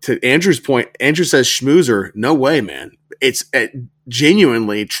Andrew's point, Andrew says schmoozer. No way, man. It's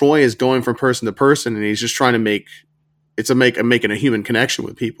genuinely Troy is going from person to person, and he's just trying to making a human connection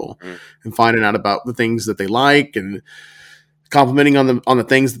with people and finding out about the things that they like and complimenting on the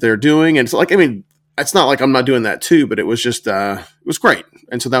things that they're doing. And so, like, I mean, it's not like I'm not doing that too, but it was just it was great.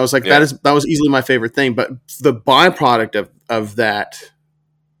 And so that was like that was easily my favorite thing. But the byproduct of that,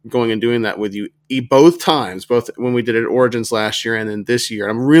 going and doing that with you both times, both when we did it at Origins last year and then this year,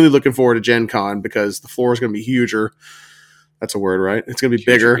 I'm really looking forward to Gen Con because the floor is going to be huger. That's a word, right? It's going to be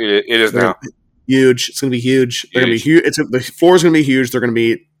bigger. It is now. Huge. It's going to be huge. They're going to be huge. The floor is going to be huge. They're going to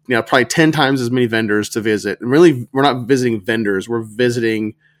be probably 10 times as many vendors to visit. And really, we're not visiting vendors. We're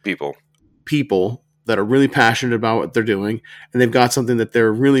visiting people that are really passionate about what they're doing, and they've got something that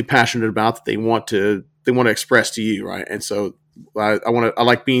they're really passionate about that they want to express to you, right? And so I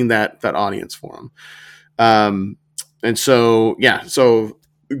like being that audience for them. And so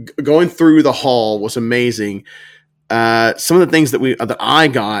going through the hall was amazing. Some of the things that I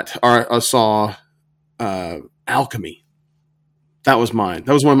got saw alchemy. That was mine.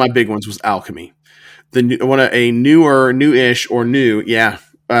 That was one of my big ones. Was alchemy.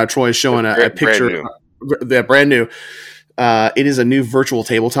 Troy is showing a picture. Brand new. It is a new virtual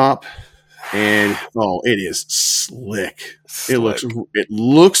tabletop, and it is slick. It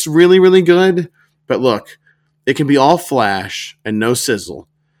looks really, really good. But look, it can be all flash and no sizzle.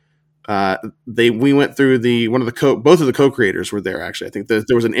 We went through both of the co-creators were there. Actually, I think there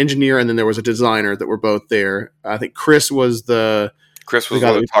was an engineer and then there was a designer that were both there. I think Chris was the guy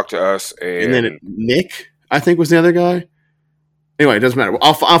that talked to us, and then Nick, I think, was the other guy. Anyway, it doesn't matter.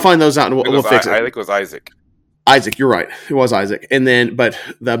 I'll find those out and we'll fix it. I think it was Isaac. Isaac, you're right. It was Isaac. And then, but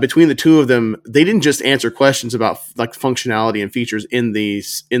between the two of them, they didn't just answer questions about like functionality and features in the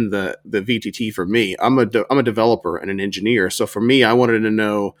VTT. For me, I'm a developer and an engineer. So for me, I wanted to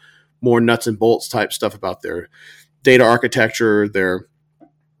know more nuts and bolts type stuff about their data architecture.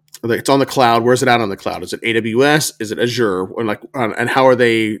 It's on the cloud. Where's it out on the cloud? Is it AWS? Is it Azure? And how are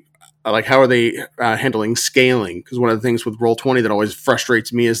they? How are they handling scaling? Because one of the things with Roll20 that always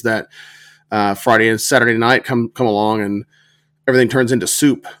frustrates me is that Friday and Saturday night come along and everything turns into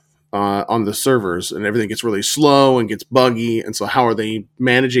soup on the servers, and everything gets really slow and gets buggy. And so how are they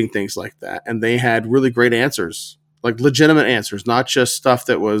managing things like that? And they had really great answers, like legitimate answers, not just stuff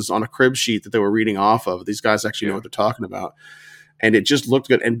that was on a crib sheet that they were reading off of. These guys actually know what they're talking about. And it just looked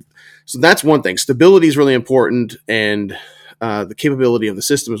good. And so that's one thing. Stability is really important, and the capability of the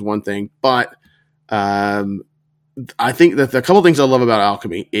system is one thing. But I think that the couple of things I love about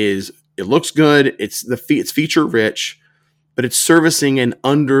Alchemy is it looks good. It's feature rich, but it's servicing an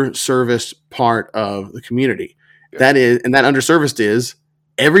underserviced part of the community. Yeah. That underserviced is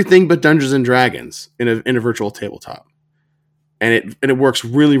everything but Dungeons and Dragons in a virtual tabletop. And it works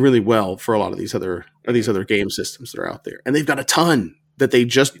really, really well for a lot of these other game systems that are out there. And they've got a ton that they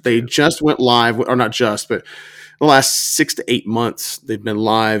just went live, or not just, but the last 6 to 8 months they've been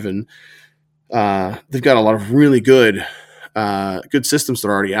live, and they've got a lot of really good systems that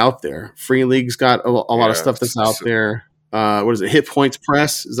are already out there. Free League's got a lot of stuff that's out there. What is it? Hit Points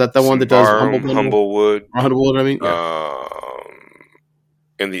Press? Is that the one that does Humblewood? Humblewood, I mean. Yeah.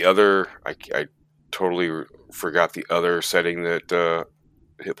 And the other, totally forgot the other setting that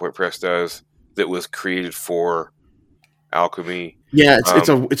Hit Point Press does that was created for Alchemy. Yeah,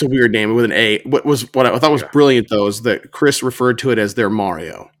 it's a weird name with an A. What I thought was brilliant though is that Chris referred to it as their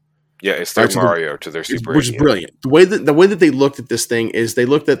Mario. Yeah, it's their Mario to their Super, which is brilliant. The way that they looked at this thing is they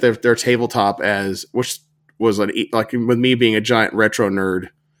looked at their tabletop as, which was like with me being a giant retro nerd,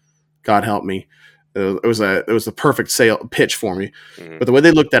 God help me, it was the perfect pitch for me. Mm-hmm. But the way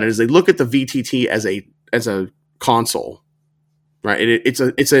they looked at it is they look at the VTT as a console, right?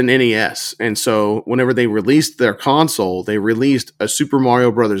 It's an NES, and so whenever they released their console, they released a Super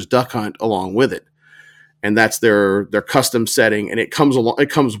Mario Brothers Duck Hunt along with it. And that's their custom setting, and it comes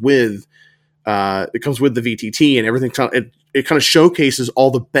with the VTT and everything. It kind of showcases all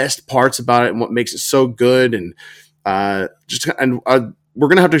the best parts about it and what makes it so good. And we're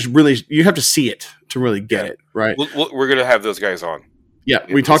gonna have to you have to see it to really get it right. We're gonna have those guys on. Yeah,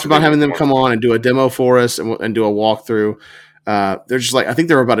 we talked about having them come on and do a demo for us and do a walkthrough. They're just like, I think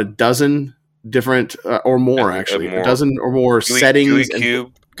there are about a dozen different or more actually, a dozen or more settings.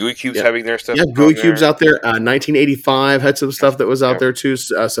 GUI Cube's having their stuff. Yeah, GUI Cube's out there. 1985 had some stuff that was out there too.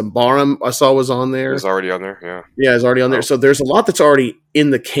 Some Barum I saw was on there. It's already on there. Yeah. Yeah, it's already on there. So there's a lot that's already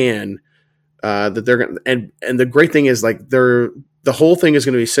in the can that they're going to, and the great thing is like the whole thing is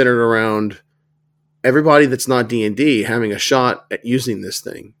going to be centered around everybody that's not D&D having a shot at using this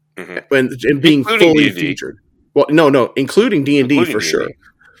thing and being including fully D&D. Featured. Well, no, including D&D for sure.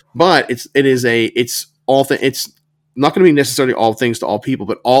 But it's not going to be necessarily all things to all people,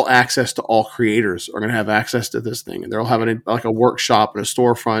 but all access to all creators are going to have access to this thing. And they'll have like a workshop and a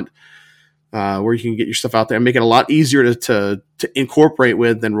storefront where you can get your stuff out there and make it a lot easier to incorporate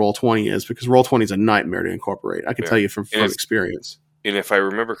with than Roll20 is, because Roll20 is a nightmare to incorporate. I can tell you from experience. And if I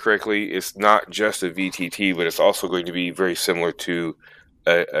remember correctly, it's not just a VTT, but it's also going to be very similar to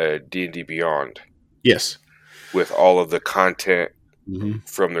a D&D Beyond. Yes. With all of the content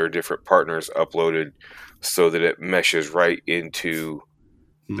from their different partners uploaded, so that it meshes right into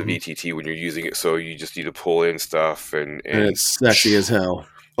the VTT when you're using it. So you just need to pull in stuff, and it's sexy as hell.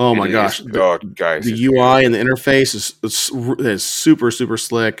 Oh my gosh! Guys, the UI and the interface is super, super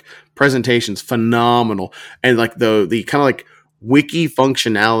slick. Presentation's phenomenal, and like the kind of like wiki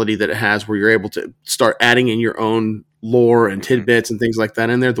functionality that it has, where you're able to start adding in your own lore and tidbits and things like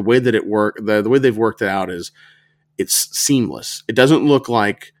that in there. The way that it the way they've worked it out is it's seamless. It doesn't look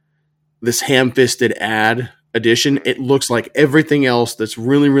like this ham-fisted ad edition. It looks like everything else that's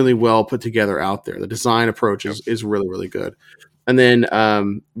really, really well put together out there. The design approach is really, really good. And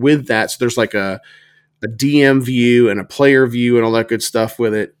then with that, so there's like a DM view and a player view and all that good stuff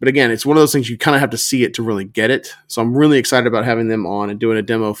with it. But again, it's one of those things you kind of have to see it to really get it. So I'm really excited about having them on and doing a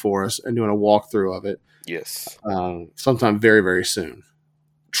demo for us and doing a walkthrough of it. Yes. Sometime very, very soon.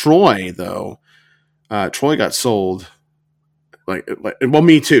 Troy, though, Troy got sold. Well,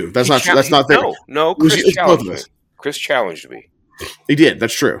 me too. That's not there. No. Chris challenged me. He did.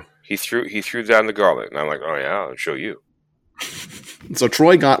 That's true. He threw down the gauntlet, and I'm like, oh yeah, I'll show you. So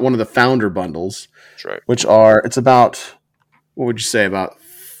Troy got one of the founder bundles. That's right. Which it's about, what would you say, about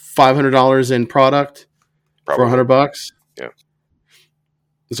 $500 in product. Probably. For $100. Yeah,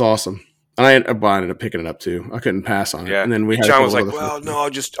 it's awesome. And I ended up picking it up too. I couldn't pass on it. Yeah. And then John was like, well, no, I'll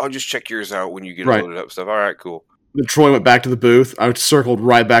just check yours out when you get loaded up stuff. All right, cool. Then Troy went back to the booth. I circled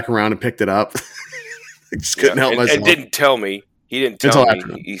right back around and picked it up. I just couldn't help myself. And didn't tell me. He didn't tell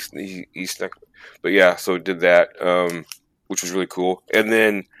me. He stuck. But yeah, so did that, which was really cool. And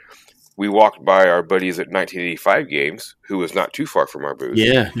then we walked by our buddies at 1985 Games, who was not too far from our booth.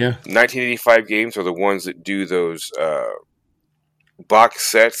 Yeah. 1985 Games are the ones that do those box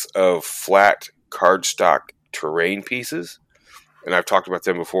sets of flat cardstock terrain pieces. And I've talked about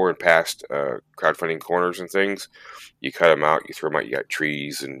them before in past crowdfunding corners and things. You cut them out, you throw them out, you got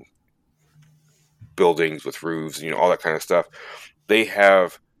trees and buildings with roofs, and, all that kind of stuff. They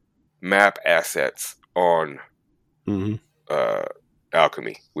have map assets on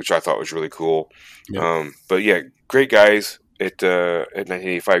Alchemy, which I thought was really cool. Yep. But yeah, great guys at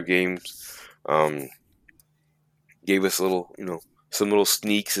 1985 Games. Gave us a little, some little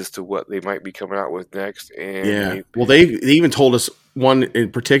sneaks as to what they might be coming out with next. And they even told us one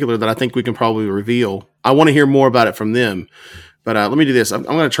in particular that I think we can probably reveal. I want to hear more about it from them. But let me do this. I'm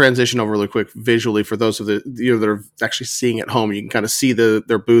going to transition over really quick visually for those of that are actually seeing at home. You can kind of see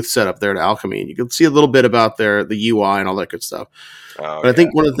their booth set up there at Alchemy, and you can see a little bit about the UI and all that good stuff. But I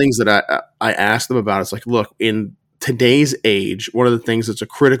think one of the things that I asked them about is like, look, in today's age, one of the things that's a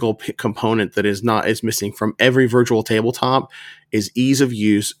critical component that is missing from every virtual tabletop is ease of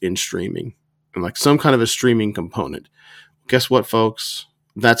use in streaming, and like some kind of a streaming component. Guess what, folks?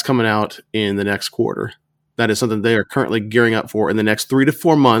 That's coming out in the next quarter. That is something they are currently gearing up for in the next 3 to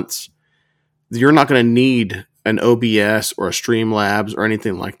 4 months. You're not going to need an OBS or a Streamlabs or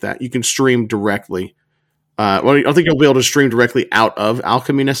anything like that. You can stream directly. Well, I don't think you'll be able to stream directly out of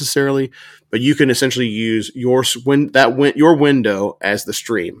Alchemy necessarily, but you can essentially use your window as the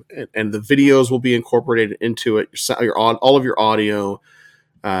stream, and the videos will be incorporated into it. All of your audio,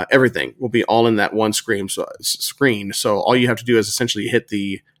 everything will be all in that one screen. So all you have to do is essentially hit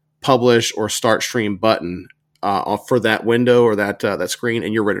the publish or start stream button for that window or that screen,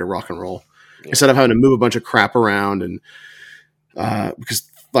 and you're ready to rock and roll. Yeah. Instead of having to move a bunch of crap around, and because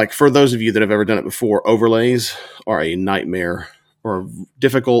like for those of you that have ever done it before, overlays are a nightmare or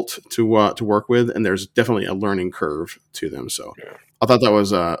difficult to work with, and there's definitely a learning curve to them. So yeah. I thought that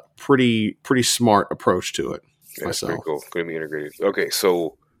was a pretty smart approach to it. Yeah, that's pretty cool. Going to be integrated. Okay,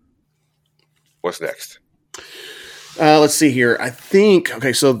 so what's next? Let's see here. I think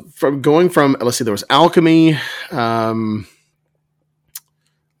so let's see, there was Alchemy.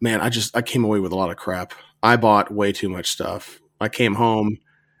 Man, I came away with a lot of crap. I bought way too much stuff. I came home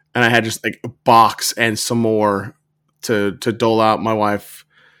and I had just like a box and some more to dole out. My wife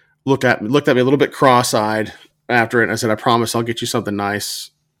looked at me a little bit cross-eyed after it, and I said, "I promise I'll get you something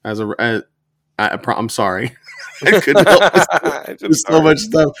nice." I'm sorry. I couldn't help it. There's so much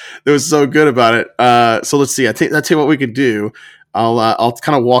stuff that was so good about it. So let's see. I'll tell you what we could do. I'll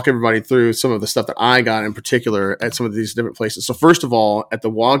kind of walk everybody through some of the stuff that I got in particular at some of these different places. So first of all, at the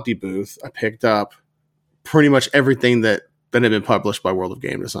WOGD booth, I picked up pretty much everything that had been published by World of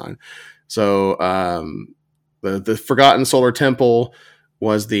Game Design. So the Forgotten Solar Temple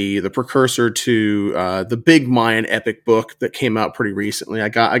was the precursor to the big Mayan epic book that came out pretty recently. I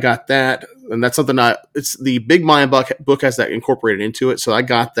got that, and that's something it's the big Mayan book has that incorporated into it. So I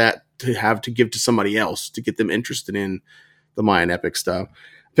got that to have to give to somebody else to get them interested in the Mayan epic stuff.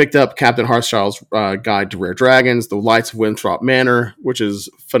 Picked up Captain Hearthchild's Guide to Rare Dragons, The Lights of Winthrop Manor, which is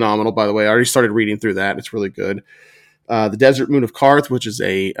phenomenal, by the way. I already started reading through that. It's really good. The Desert Moon of Karth, which is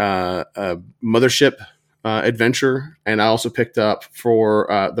a mothership adventure, and I also picked up for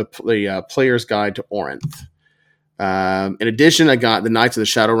the Player's Guide to Orinth. In addition, I got the Knights of the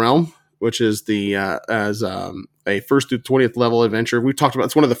Shadow Realm, which is as a first through 20th level adventure. We talked about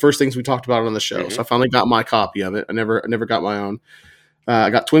it's one of the first things we talked about on the show. Mm-hmm. So I finally got my copy of it. I never got my own.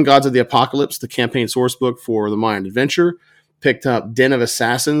 I got Twin Gods of the Apocalypse, the campaign source book for the Mayan Adventure. Picked up Den of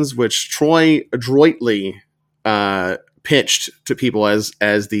Assassins, which Troy adroitly pitched to people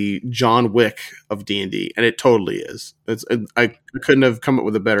as the John Wick of D&D, and it totally is. I couldn't have come up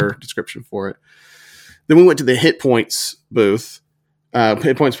with a better description for it. Then we went to the Hit Points booth,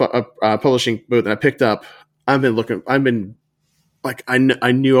 Hit Points publishing booth, and I picked up. I knew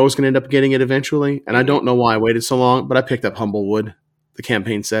I was going to end up getting it eventually, and I don't know why I waited so long, but I picked up Humblewood, the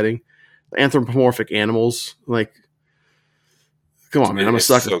campaign setting, the anthropomorphic animals. Like, come on, man! I'm a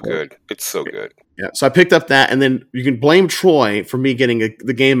sucker. It's so good. It's so good. Yeah, so I picked up that, and then you can blame Troy for me getting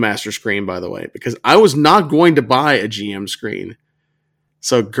the Game Master screen, by the way, because I was not going to buy a GM screen.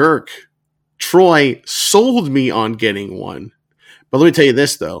 So Troy sold me on getting one. But let me tell you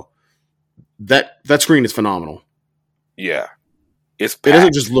this, though. That screen is phenomenal. Yeah. It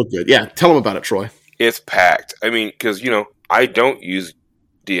doesn't just look good. Yeah, tell them about it, Troy. It's packed. I mean, because, I don't use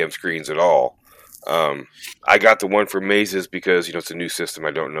DM screens at all. I got the one for Mazes because it's a new system.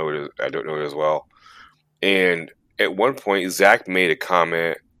 I don't know it as well. And at one point, Zach made a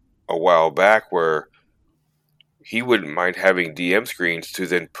comment a while back where he wouldn't mind having DM screens to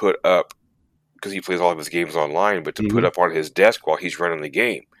then put up, because he plays all of his games online, but to put up on his desk while he's running the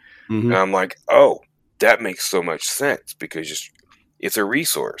game. Mm-hmm. And I'm like, oh, that makes so much sense because it's a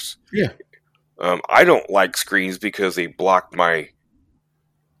resource. Yeah. I don't like screens because they block my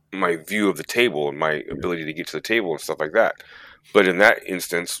view of the table and my ability to get to the table and stuff like that. But in that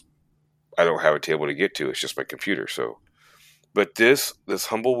instance, I don't have a table to get to. It's just my computer. So, but this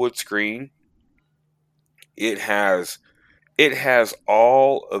Humblewood screen, it has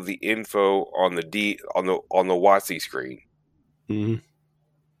all of the info on the WotC screen,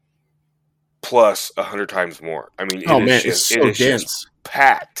 plus 100 times more. I mean, it's so dense, just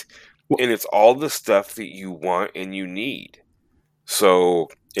packed, and it's all the stuff that you want and you need. So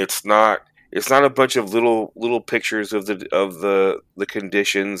it's not a bunch of little pictures of the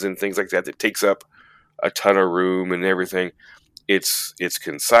conditions and things like that takes up a ton of room and everything. It's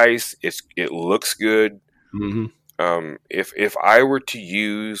concise. It looks good. Mm-hmm. If I were to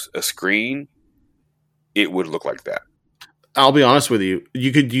use a screen, it would look like that. I'll be honest with you.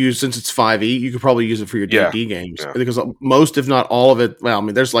 You could use, since it's 5e, you could probably use it for your D&D games because most, if not all of it. Well, I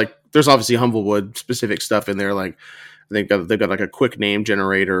mean, there's obviously Humblewood specific stuff in there, like they've got like a quick name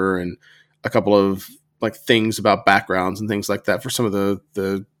generator and a couple of like things about backgrounds and things like that for some of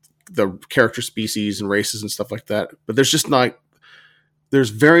the character species and races and stuff like that. But there's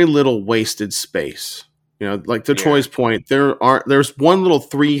very little wasted space. Like to Troy's point, there's one little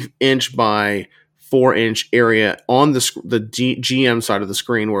 3-inch by 4-inch area on the GM side of the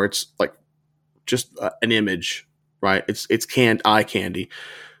screen where it's like just an image, right? It's eye candy,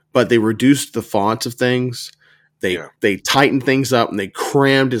 but they reduced the font of things. They tightened things up and they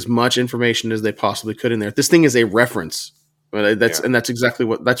crammed as much information as they possibly could in there. This thing is a reference. And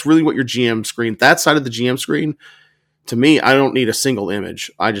that's really what your GM screen, that side of the GM screen, to me, I don't need a single image.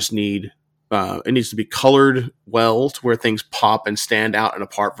 I just need, it needs to be colored well to where things pop and stand out and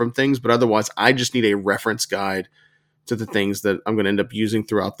apart from things. But otherwise, I just need a reference guide to the things that I'm going to end up using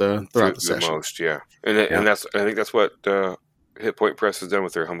throughout the session. Most, yeah. And I think that's what Hit Point Press has done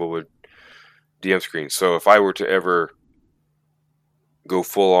with their Humblewood DM screen. So if I were to ever go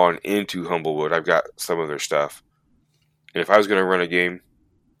full on into Humblewood, I've got some of their stuff. And if I was going to run a game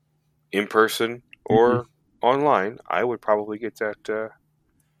in person or online, I would probably get that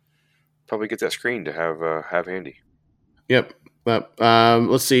screen to have handy. Yep. But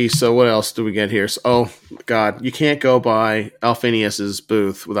let's see. So what else do we get here? So, oh God, you can't go by Alphinius's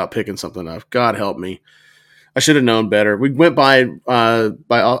booth without picking something up. God help me. I should have known better. We went by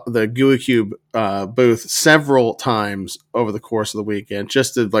the GUI Cube booth several times over the course of the weekend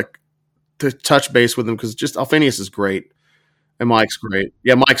just to touch base with them because just Alphinius is great and Mike's great.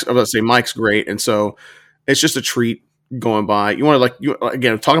 Yeah, Mike's great, and so it's just a treat going by. You want to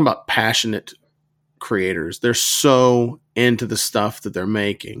again talking about passionate creators. They're so into the stuff that they're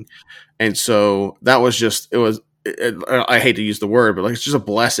making, and so that was just I hate to use the word, but it's just a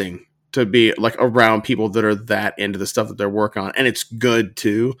blessing to be around people that are that into the stuff that they're working on, and it's good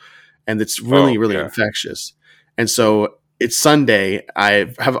too, and it's really infectious. And so it's Sunday.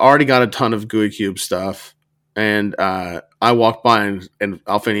 I have already got a ton of GUI Cube stuff, and I walked by and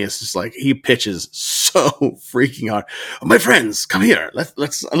Alphinius is he pitches so freaking hard. Oh, my friends, come here. Let's. Do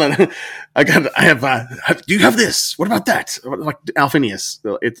you have this? What about that? Alphinius,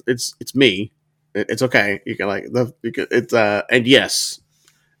 it's me. It's okay. You can and yes.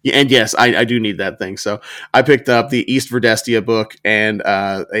 Yeah, and yes, I do need that thing. So I picked up the East Verdestia book and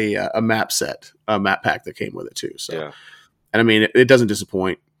a map set, a map pack that came with it too. So, and I mean, it doesn't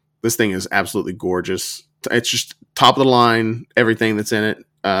disappoint. This thing is absolutely gorgeous. It's just top of the line, everything that's in it.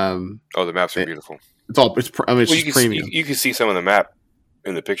 The maps are beautiful. It's just premium. You can see some of the map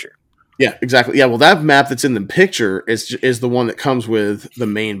in the picture. Yeah, exactly. Yeah, well, that map that's in the picture is the one that comes with the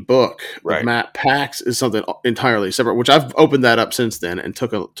main book. Right. The map packs is something entirely separate, which I've opened that up since then and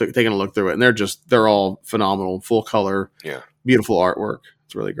taken a look through it, and they're all phenomenal, full color, beautiful artwork.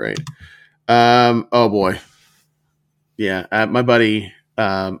 It's really great. Oh boy, yeah. My buddy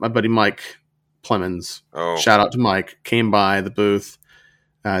Mike Clemens. Oh. Shout out to Mike. Came by the booth.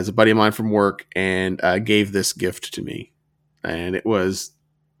 He's a buddy of mine from work and gave this gift to me, and it was.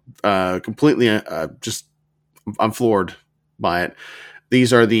 Completely I'm floored by it.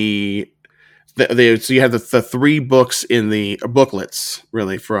 These are so you have the 3 books in the booklets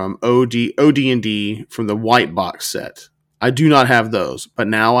really from OD&D from the white box set. I do not have those, but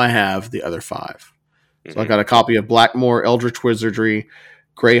now I have the other 5. So I got a copy of Blackmoor, Eldritch Wizardry,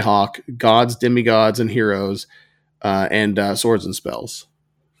 Greyhawk, Gods, Demigods, and Heroes, and Swords and Spells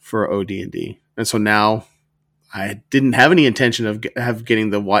for OD&D. And so now I didn't have any intention of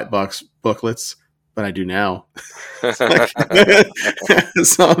getting the white box booklets, but I do now.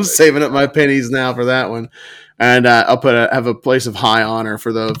 So I'm saving up my pennies now for that one, and I'll have a place of high honor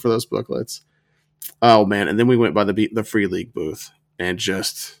for those booklets. Oh man! And then we went by the Free League booth and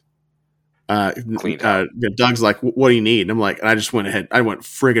just Doug's like, "What do you need?" And I'm like, and I just went ahead. I went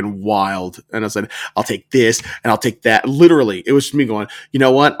friggin' wild, and I said, "I'll take this and I'll take that." Literally, it was just me going, "You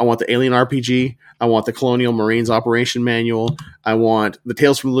know what? I want the Alien RPG. I want the Colonial Marines Operation Manual. I want the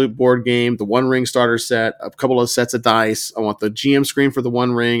Tales from the Loop board game, the One Ring starter set, a couple of sets of dice. I want the GM screen for the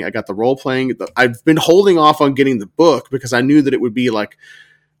One Ring. I got the role playing. I've been holding off on getting the book because I knew that it would be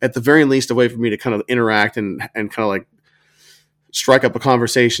at the very least a way for me to kind of interact and kind of strike up a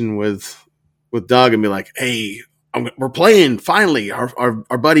conversation with Doug and be like, hey, we're playing finally.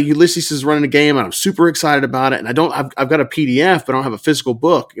 Our buddy Ulysses is running a game and I'm super excited about it. And I've got a PDF, but I don't have a physical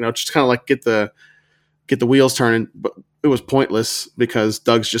book, just kind of get the wheels turning. But it was pointless because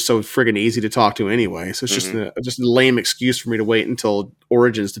Doug's just so friggin' easy to talk to anyway. So it's just a lame excuse for me to wait until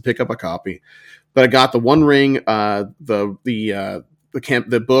Origins to pick up a copy. But I got the One Ring, the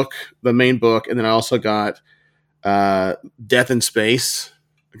book, the main book. And then I also got Death in Space.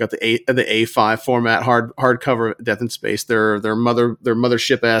 I got the A5 format hardcover Death in Space. Their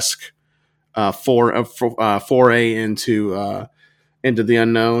mothership esque foray into the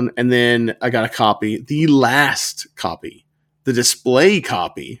unknown, and then I got a copy, the last copy, the display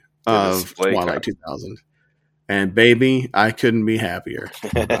copy of Twilight 2000. And baby, I couldn't be happier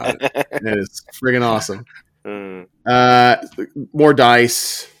about it. It is friggin' awesome. More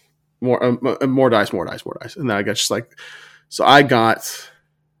dice, more dice. And then I got so I got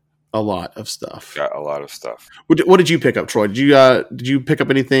a lot of stuff. Got a lot of stuff. What did you pick up, Troy? Did you pick up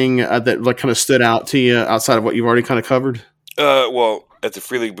anything that like kind of stood out to you outside of what you've already kind of covered? Well, at the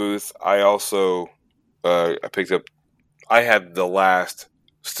Free League booth, I also I picked up. I had the last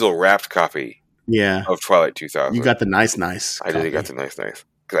still wrapped copy. Yeah. Of Twilight 2000. You got the nice. I did. Got the nice.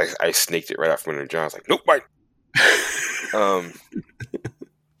 Because I snaked it right off from under John. I was like, nope, bye.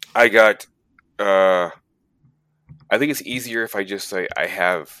 I got. I think it's easier if I just say I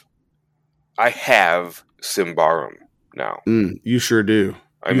have Symbaroum now. You sure do.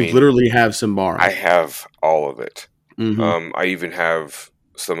 I mean, literally have Symbaroum. I have all of it. Mm-hmm. I even have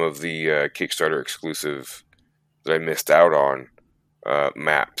some of the Kickstarter exclusive that I missed out on.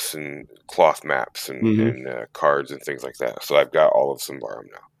 Maps and cloth maps and cards and things like that. So I've got all of Symbaroum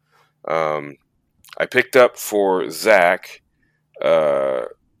now. I picked up for Zach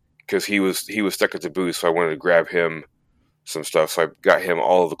because he was stuck at the booth, so I wanted to grab him some stuff. So I got him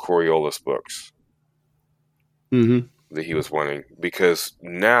all of the Coriolis books that he was wanting, because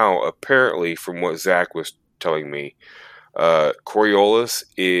now apparently, from what Zach was telling me, Coriolis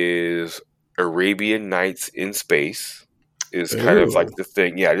is Arabian Nights in space. Is kind of like the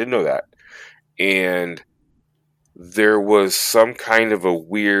thing. Yeah, I didn't know that. And there was some kind of a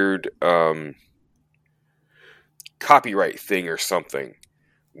weird copyright thing or something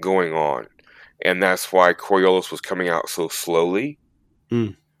going on. And that's why Coriolis was coming out so slowly.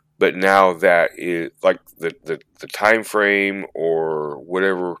 But now that is like the time frame or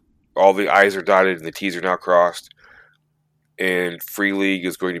whatever, all the I's are dotted and the T's are now crossed. And Free League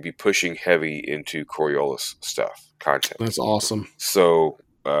is going to be pushing heavy into Coriolis stuff. Content. That's awesome. So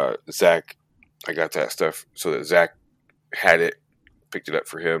Zach, I got that stuff so that Zach had it, picked it up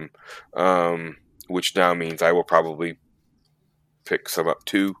for him, which now means I will probably pick some up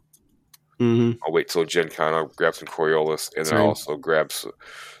too. I'll wait till Gen Con. I'll grab some Coriolis, and then I'll also grab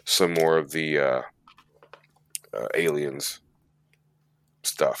some more of the Aliens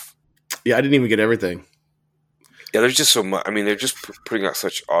stuff. Yeah, I didn't even get everything. Yeah, there's just so much. I mean, they're just putting out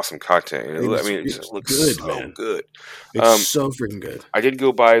such awesome content. And it just looks good, so man. Good. It's so freaking good. I did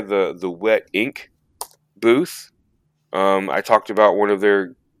go by the Wet Ink booth. I talked about one of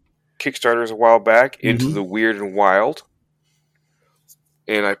their Kickstarters a while back, Into the Weird and Wild,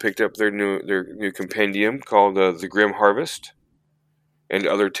 and I picked up their new compendium called The Grim Harvest and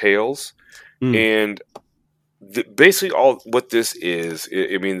Other Tales, and basically all what this is.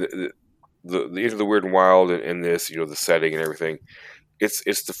 I mean. The Into the Weird and Wild and this, the setting and everything, it's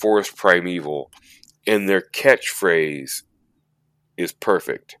the forest primeval, and their catchphrase is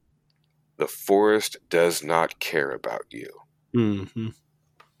perfect. The forest does not care about you.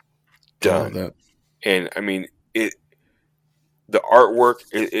 Done. And I mean it. The artwork,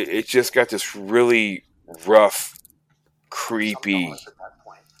 it just got this really rough, creepy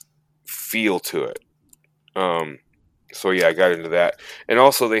feel to it. So yeah, I got into that. And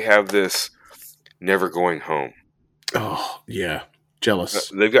also they have this Never Going Home. Oh, yeah. Jealous.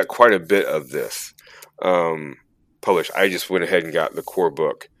 They've got quite a bit of this published. I just went ahead and got the core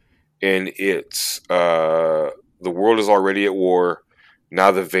book. And it's the world is already at war.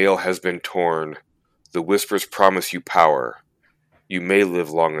 Now the veil has been torn. The whispers promise you power. You may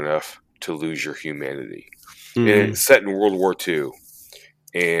live long enough to lose your humanity. And it's set in World War II.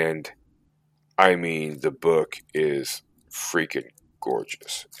 And I mean, the book is freaking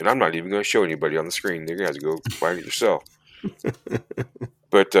gorgeous. And I'm not even going to show anybody on the screen. They're going to have to go find it yourself.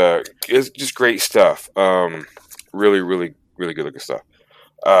 But it's just great stuff. Really, really, really good looking stuff.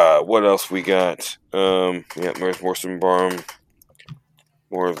 What else we got? Yeah, there's more Symbaroum.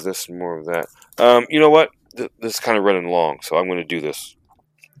 More of this and more of that. You know what? This is kind of running long, so I'm going to do this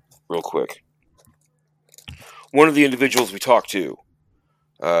real quick. One of the individuals we talked to,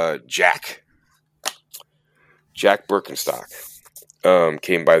 Jack Birkenstock,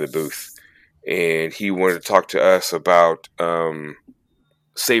 came by the booth, and he wanted to talk to us about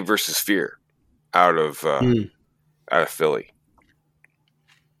Save versus Fear out of Philly,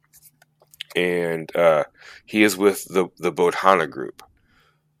 and he is with the Bodhana group.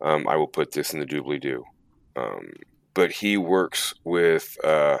 I will put this in the doobly-doo, but he works with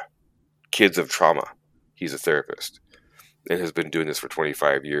kids of trauma. He's a therapist, and has been doing this for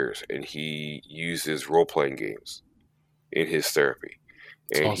 25 years, and he uses role-playing games in his therapy.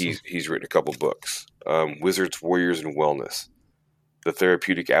 And awesome. he's written a couple books, Wizards, Warriors, and Wellness, the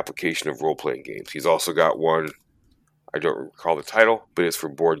therapeutic application of role-playing games. He's also got one, I don't recall the title, but it's for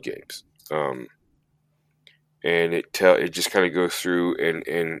board games. And it just kind of goes through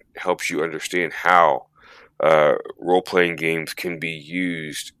and helps you understand how role-playing games can be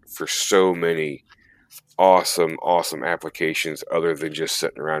used for so many awesome applications other than just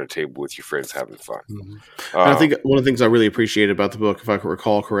sitting around a table with your friends having fun. Mm-hmm. And I think one of the things I really appreciate about the book, if I can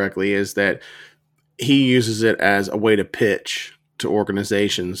recall correctly, is that he uses it as a way to pitch to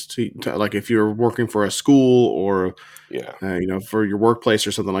organizations to like if you're working for a school or for your workplace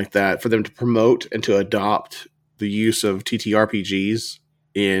or something like that, for them to promote and to adopt the use of TTRPGs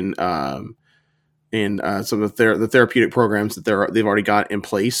in some of the therapeutic programs that they've already got in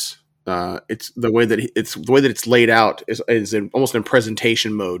place. It's the way that it's laid out is almost in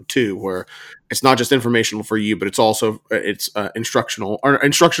presentation mode too, where it's not just informational for you, but it's also instructional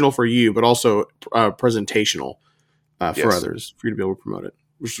for you, but also presentational for others, for you to be able to promote it,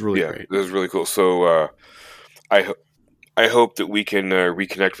 which is really great. It was really cool. So I hope that we can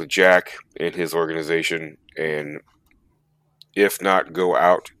reconnect with Jack and his organization, and if not, go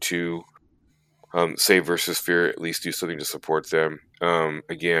out to Save versus Fear, at least do something to support them.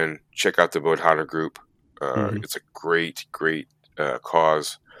 Again, check out the Bodhana group. It's a great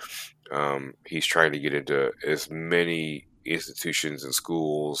cause. He's trying to get into as many institutions and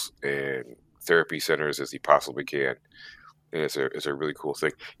schools and therapy centers as he possibly can, and it's a really cool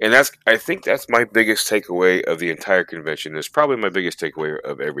thing. And I think that's my biggest takeaway of the entire convention. It's probably my biggest takeaway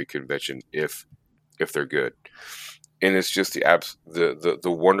of every convention, if they're good. And it's just the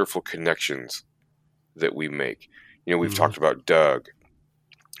wonderful connections that we make. We've talked about Doug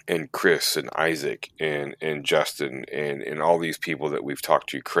and Chris and Isaac and Justin and all these people that we've talked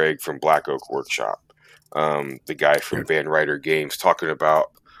to. Craig from Black Oak Workshop, the guy from Van Ryder Games, talking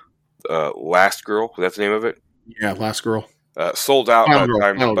about Last Girl. That's the name of it. Yeah, Last Girl. Sold out by the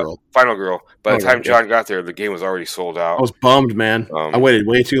time. Final Girl. By the time John got there, the game was already sold out. I was bummed, man. I waited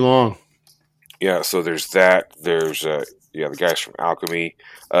way too long. Yeah, so there's that. There's the guys from Alchemy,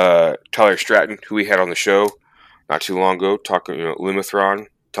 Tyler Stratton, who we had on the show not too long ago, talking Limithron,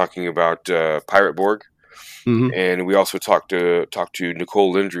 talking about Pirate Borg, and we also talked to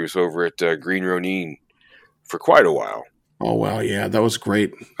Nicole Lindrus over at Green Ronin for quite a while. Oh wow, yeah, that was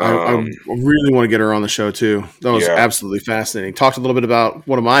great. I really want to get her on the show too. That was absolutely fascinating. Talked a little bit about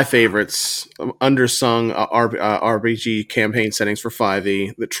one of my favorites, undersung RPG campaign settings for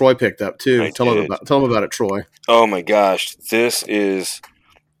 5e that Troy picked up too. Tell him about it, Troy. Oh my gosh, this is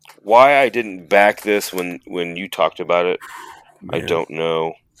why I didn't back this when you talked about it. Man. I don't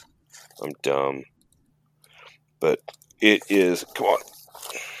know. I'm dumb, but it is. Come on,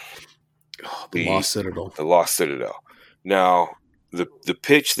 the Lost Citadel. The Lost Citadel. Now, the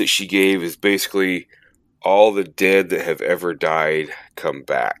pitch that she gave is basically all the dead that have ever died come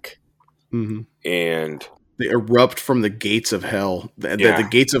back. Mm-hmm. And they erupt from the gates of hell. The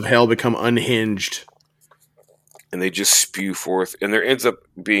gates of hell become unhinged. And they just spew forth. And there ends up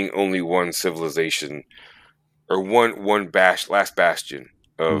being only one civilization, or one last bastion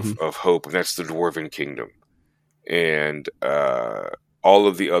of hope, and that's the Dwarven Kingdom. And all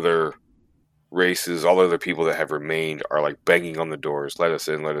of the other races, all the other people that have remained are like banging on the doors, let us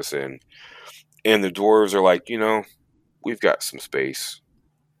in, let us in. And the dwarves are like, we've got some space,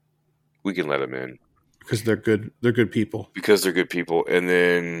 we can let them in because they're good people. And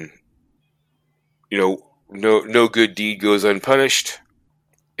then no good deed goes unpunished,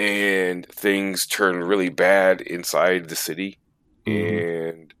 and things turn really bad inside the city.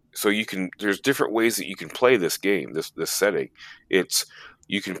 And so there's different ways that you can play this game, this setting.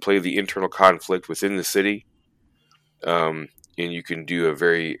 You can play the internal conflict within the city, and you can do a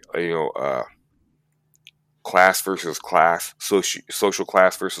very, class versus class, social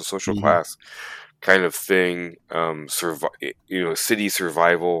class versus social class kind of thing. City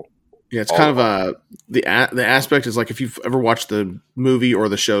survival. Yeah, it's kind of the aspect is like if you've ever watched the movie or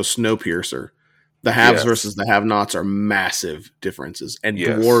the show Snowpiercer, the haves versus the have-nots are massive differences, and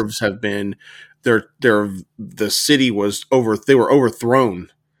dwarves have been. The city was they were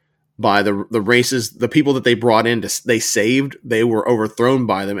overthrown by the races, the people that they brought in they saved, they were overthrown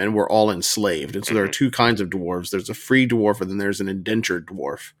by them and were all enslaved. And so there are two kinds of dwarves. There's a free dwarf and then there's an indentured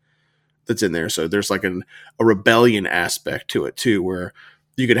dwarf that's in there. So there's like a rebellion aspect to it too, where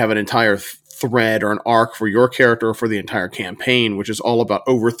you could have an entire thread or an arc for your character or for the entire campaign, which is all about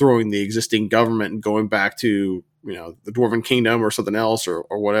overthrowing the existing government and going back to the Dwarven Kingdom or something else or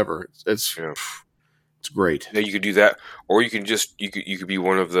whatever. It's It's great. Yeah, you could do that, or you can just you could be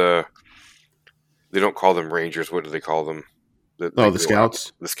one of the. They don't call them rangers. What do they call them? The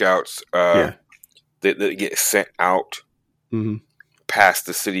scouts. The scouts. Yeah. They get sent out past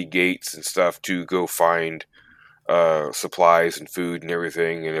the city gates and stuff to go find supplies and food and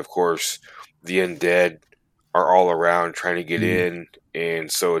everything, and of course, the undead are all around trying to get in,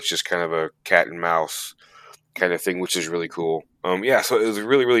 and so it's just kind of a cat and mouse kind of thing, which is really cool. Yeah, so it was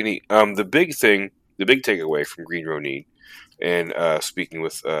really, really neat. The big takeaway from Green Ronin, and speaking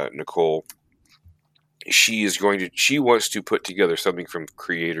with Nicole, she wants to put together something from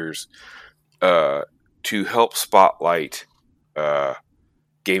creators to help spotlight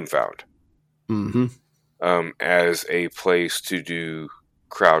GameFound as a place to do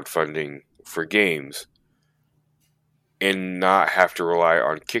crowdfunding for games and not have to rely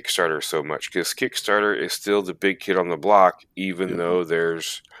on Kickstarter so much, because Kickstarter is still the big kid on the block, even though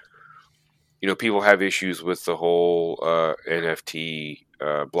there's, people have issues with the whole NFT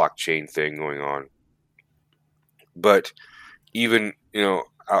blockchain thing going on. But even,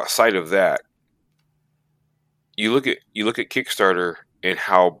 outside of that, you look at Kickstarter and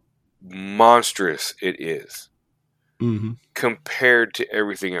how monstrous it is compared to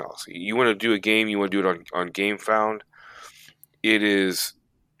everything else. You want to do a game, you want to do it on GameFound. It is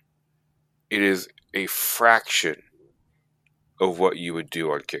a fraction of what you would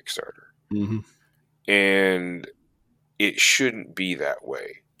do on Kickstarter. And it shouldn't be that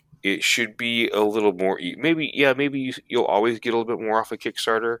way. It should be a little more. Maybe you'll always get a little bit more off of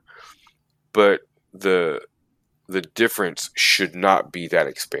Kickstarter, but the difference should not be that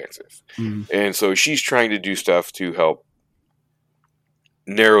expansive. And so she's trying to do stuff to help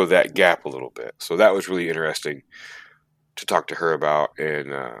narrow that gap a little bit. So that was really interesting to talk to her about,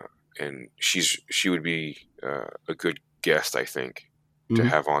 and she would be a good guest, I think, to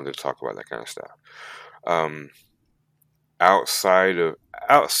have on to talk about that kind of stuff.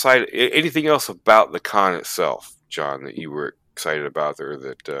 Outside anything else about the con itself, John, that you were excited about, or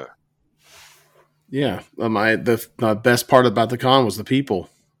that? Yeah, the best part about the con was the people.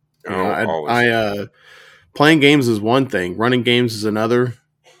 Playing games is one thing, running games is another.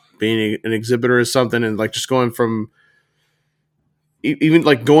 Being an exhibitor is something, and like just going from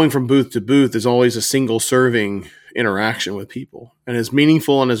booth to booth is always a single serving interaction with people. And as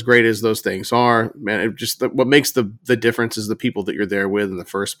meaningful and as great as those things are, man, what makes the difference is the people that you're there with in the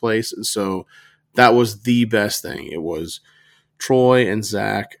first place. And so that was the best thing. It was Troy and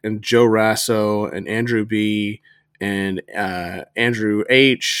Zach and Joe Rasso and Andrew B and Andrew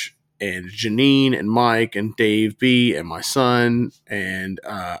H and Janine and Mike and Dave B and my son, and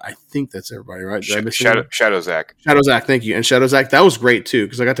I think that's everybody, right? Shadow Zach. Shadow Zach, thank you. And Shadow Zach, that was great too,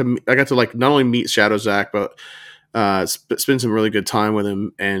 because I got to like not only meet Shadow Zach, but spend some really good time with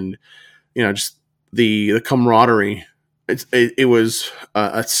him, and just the camaraderie. It was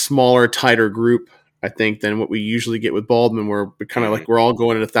a smaller, tighter group, I think, than what we usually get with Baldwin, where we kind of like we're all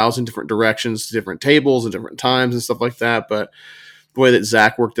going in 1,000 different directions to different tables and different times and stuff like that. But the way that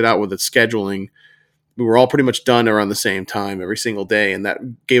Zach worked it out with the scheduling, we were all pretty much done around the same time every single day. And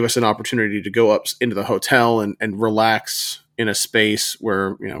that gave us an opportunity to go up into the hotel and relax in a space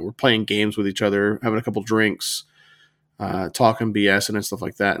where, we're playing games with each other, having a couple drinks, talking BS and stuff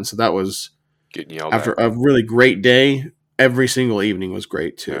like that. And so that was getting yelled after a really great day. Every single evening was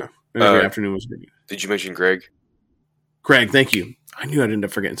great too. Yeah. And every afternoon was great. Did you mention Greg? Greg, thank you. I knew I'd end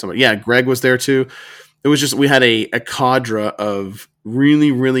up forgetting somebody. Yeah, Greg was there too. It was just, we had a cadre of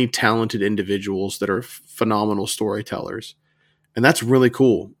really, really talented individuals that are phenomenal storytellers. And that's really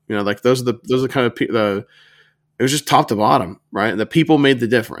cool. Like those are kind of it was just top to bottom, right? The people made the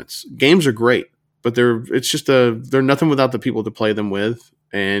difference. Games are great, but they're nothing without the people to play them with.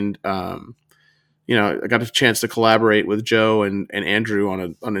 And, I got a chance to collaborate with Joe and Andrew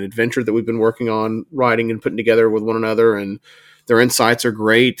on an adventure that we've been working on, writing and putting together with one another. And their insights are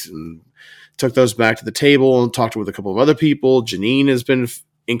great. And took those back to the table and talked with a couple of other people. Janine has been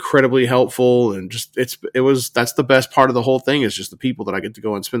incredibly helpful, and just that's the best part of the whole thing, is just the people that I get to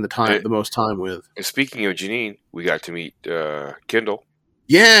go and spend the most time with. And speaking of Janine, we got to meet Kendall.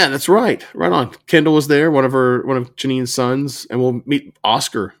 Yeah, that's right. Right on. Kendall was there, one of Janine's sons, and we'll meet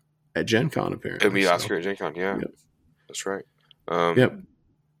Oscar at Gen Con apparently. We'll meet Oscar at Gen Con, yeah. Yep. That's right. Yep.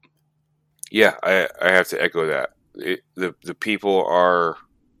 Yeah, I have to echo that. The people are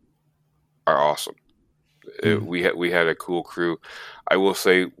awesome. We had a cool crew. I will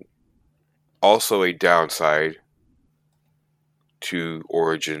say, also a downside to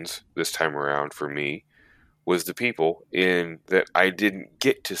Origins this time around for me was the people, in that I didn't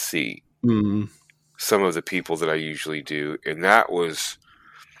get to see some of the people that I usually do, and that was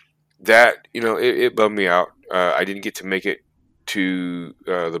that, it bummed me out. I didn't get to make it to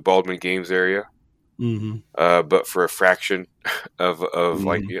the Baldwin Games area, but for a fraction of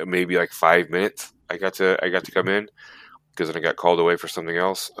like maybe like 5 minutes, I got to come in because then I got called away for something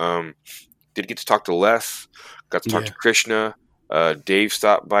else. Did get to talk to Les, got to talk to Krishna. Dave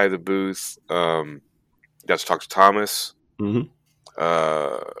stopped by the booth. Got to talk to Thomas. I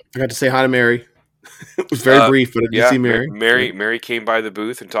got to say hi to Mary. It was very brief, but I did see Mary. Mary came by the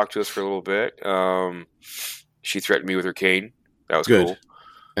booth and talked to us for a little bit. She threatened me with her cane. That was good. Cool.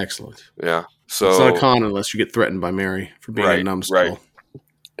 Excellent. Yeah. So it's not a con unless you get threatened by Mary for being a numbskull.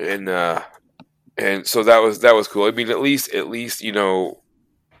 Right. And so that was cool. I mean, at least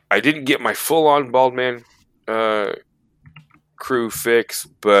I didn't get my full on bald man crew fix,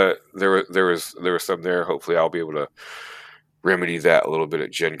 but there was some there. Hopefully, I'll be able to remedy that a little bit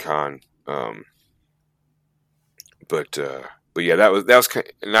at Gen Con. But yeah, that was kind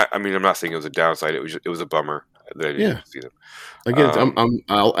of not. I mean, I'm not saying it was a downside. It was a bummer that I didn't see them. Again,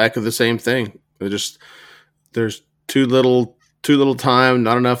 I'll echo the same thing. There's too little time,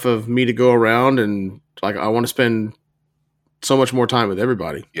 not enough of me to go around, and like I want to spend so much more time with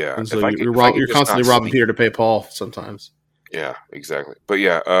everybody. Yeah, and so you're constantly robbing Peter to pay Paul sometimes. Yeah, exactly. But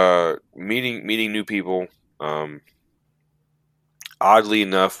yeah, meeting new people. Oddly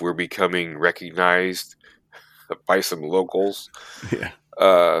enough, we're becoming recognized by some locals. Yeah.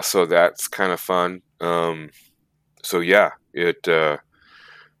 So that's kind of fun. So yeah, it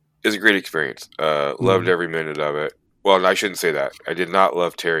is a great experience. Loved every minute of it. Well, I shouldn't say that. I did not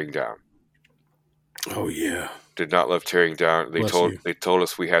love tearing down. Oh yeah. Did not love tearing down. They told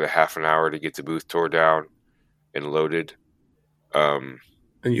us we had a half an hour to get the booth tore down and loaded. And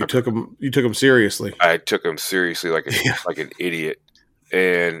you took them seriously. I took them seriously like an idiot,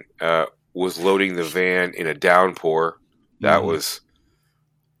 and was loading the van in a downpour. That was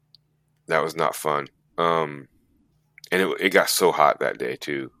not fun. And it got so hot that day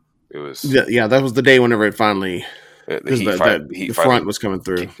too. It was that was the day whenever it finally the front was coming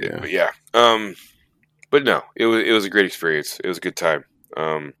through. But yeah. But no, it was a great experience. It was a good time.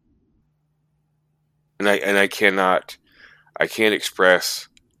 And I can't express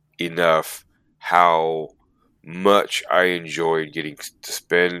enough how much I enjoyed getting to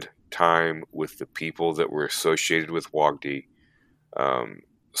spend time with the people that were associated with WOGD.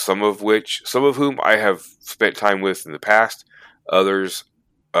 Some of whom I have spent time with in the past. Others,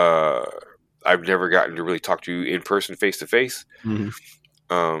 I've never gotten to really talk to in person, face to face.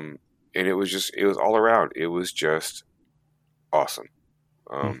 And it was all around. It was just awesome.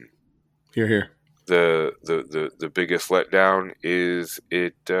 Here. The biggest letdown is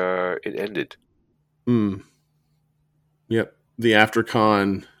it ended. Yep. The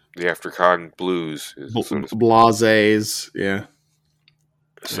AfterCon blues. Blases. Yeah.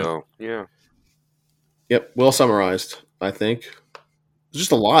 So, yeah. Yep. Well summarized, I think. It's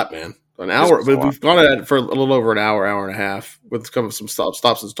just a lot, man. An hour, but we've gone at it for a little over an hour and a half with some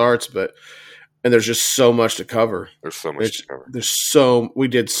stops and starts, and there's just so much to cover. There's so much to cover. We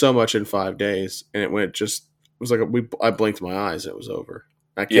did so much in 5 days, and it was like I blinked my eyes. It was over.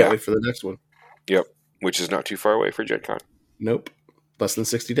 I can't wait for the next one. Yep. Which is not too far away for Gen Con. Nope. Less than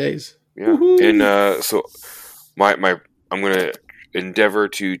 60 days. Yeah. Woo-hoo. And so I'm going to endeavor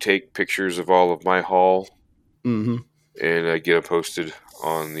to take pictures of all of my haul and get them posted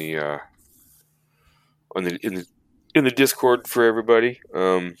on the in the Discord for everybody.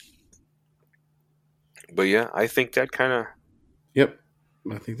 But yeah, I think that kind of. Yep,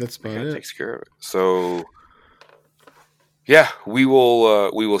 I think that's about it. Takes care of it. So yeah, we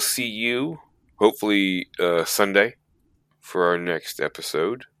will see you hopefully Sunday for our next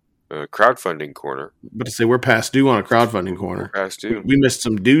episode, crowdfunding corner. But to say we're past due on a crowdfunding corner. Past due. We missed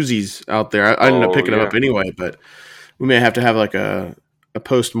some doozies out there. I ended up picking them up anyway, but we may have to have like a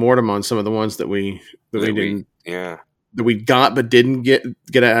post-mortem on some of the ones that we got but didn't get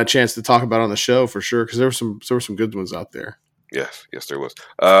a chance to talk about on the show for sure, because there were some good ones out there. Yes there was.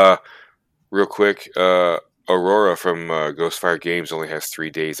 Real quick, Aurora from Ghostfire Games only has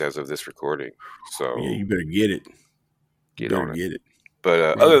 3 days as of this recording, so yeah, you better get it. Get it.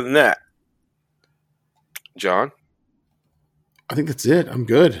 But other than that, John, I think that's it. I'm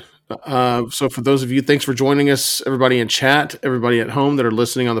good. So for those of you, thanks for joining us, everybody in chat, everybody at home that are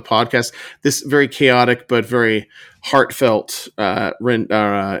listening on the podcast. This very chaotic but very heartfelt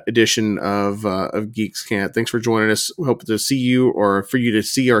edition of Geeks Camp. Thanks for joining us. We hope to see you, or for you to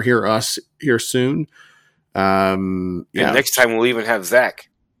see or hear us here soon. And next time we'll even have Zach.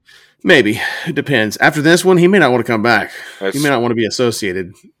 Maybe. It depends. After this one, he may not want to come back. He may not want to be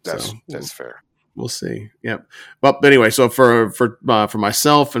associated. That's fair. We'll see. Yep. Well, anyway, so for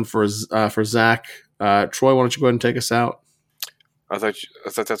myself and for Zach, Troy, why don't you go ahead and take us out? I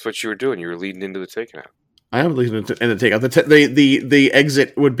thought that's what you were doing. You were leading into the takeout. I am leading into the takeout. The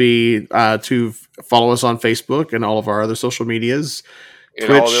exit would be to follow us on Facebook and all of our other social medias, and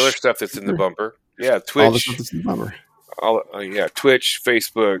Twitch, all the other stuff that's in the bumper. Yeah, Twitch. All the stuff that's in the bumper. Twitch,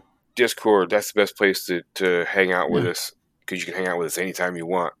 Facebook, Discord. That's the best place to hang out with us, because you can hang out with us anytime you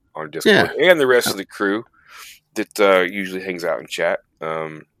want on Discord, and the rest of the crew that usually hangs out and chat.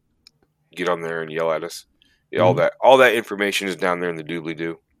 Get on there and yell at us. Yeah, all that information is down there in the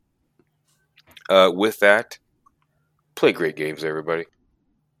doobly-doo. With that, play great games, everybody.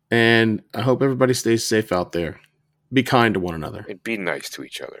 And I hope everybody stays safe out there. Be kind to one another. And be nice to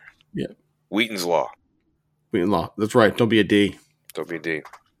each other. Yeah. Wheaton's Law. Wheaton Law. That's right. Don't be a D. Don't be a D.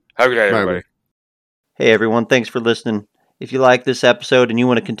 Have a good night, everybody. Hey, everyone. Thanks for listening. If you like this episode and you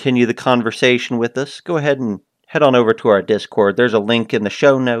want to continue the conversation with us, go ahead and head on over to our Discord. There's a link in the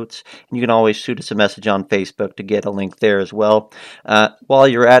show notes, and you can always shoot us a message on Facebook to get a link there as well. While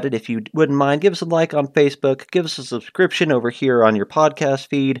you're at it, if you wouldn't mind, give us a like on Facebook, give us a subscription over here on your podcast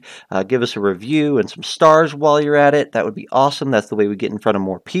feed, give us a review and some stars while you're at it. That would be awesome. That's the way we get in front of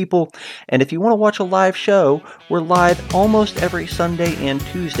more people. And if you want to watch a live show, we're live almost every Sunday and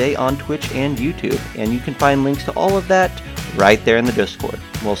Tuesday on Twitch and YouTube, and you can find links to all of that right there in the Discord.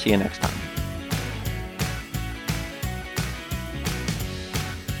 We'll see you next time.